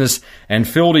a business and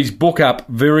filled his book up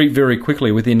very, very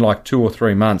quickly within like 2 or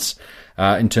 3 months.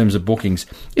 In terms of bookings.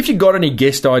 If you've got any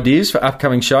guest ideas for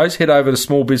upcoming shows, head over to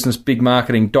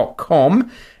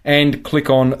smallbusinessbigmarketing.com and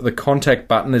click on the contact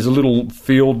button. There's a little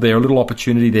field there, a little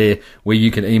opportunity there where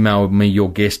you can email me your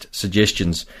guest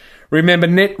suggestions. Remember,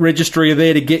 Net Registry are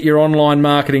there to get your online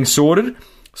marketing sorted.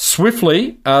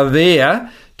 Swiftly are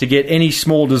there to get any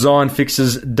small design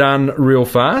fixes done real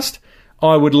fast.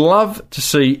 I would love to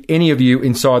see any of you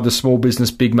inside the Small Business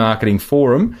Big Marketing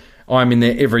Forum. I'm in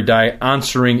there every day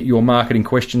answering your marketing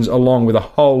questions along with a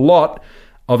whole lot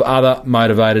of other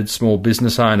motivated small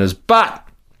business owners. But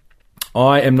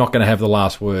I am not going to have the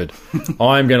last word.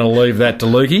 I'm going to leave that to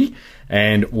Lukey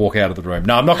and walk out of the room.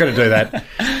 No, I'm not going to do that.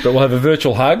 But we'll have a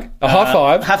virtual hug, a high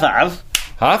five.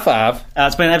 High five.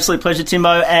 It's been an absolute pleasure,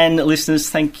 Timbo. And listeners,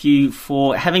 thank you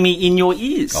for having me in your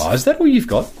ears. Oh, is that all you've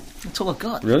got? That's all I've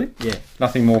got. Really? Yeah.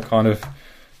 Nothing more kind of,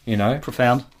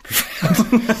 profound.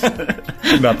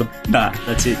 Nothing. Nah,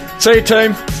 that's it. See you,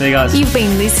 team. See you guys. You've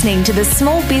been listening to the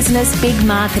Small Business Big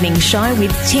Marketing Show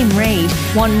with Tim Reed.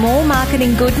 Want more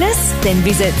marketing goodness? Then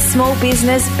visit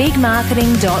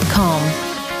smallbusinessbigmarketing.com.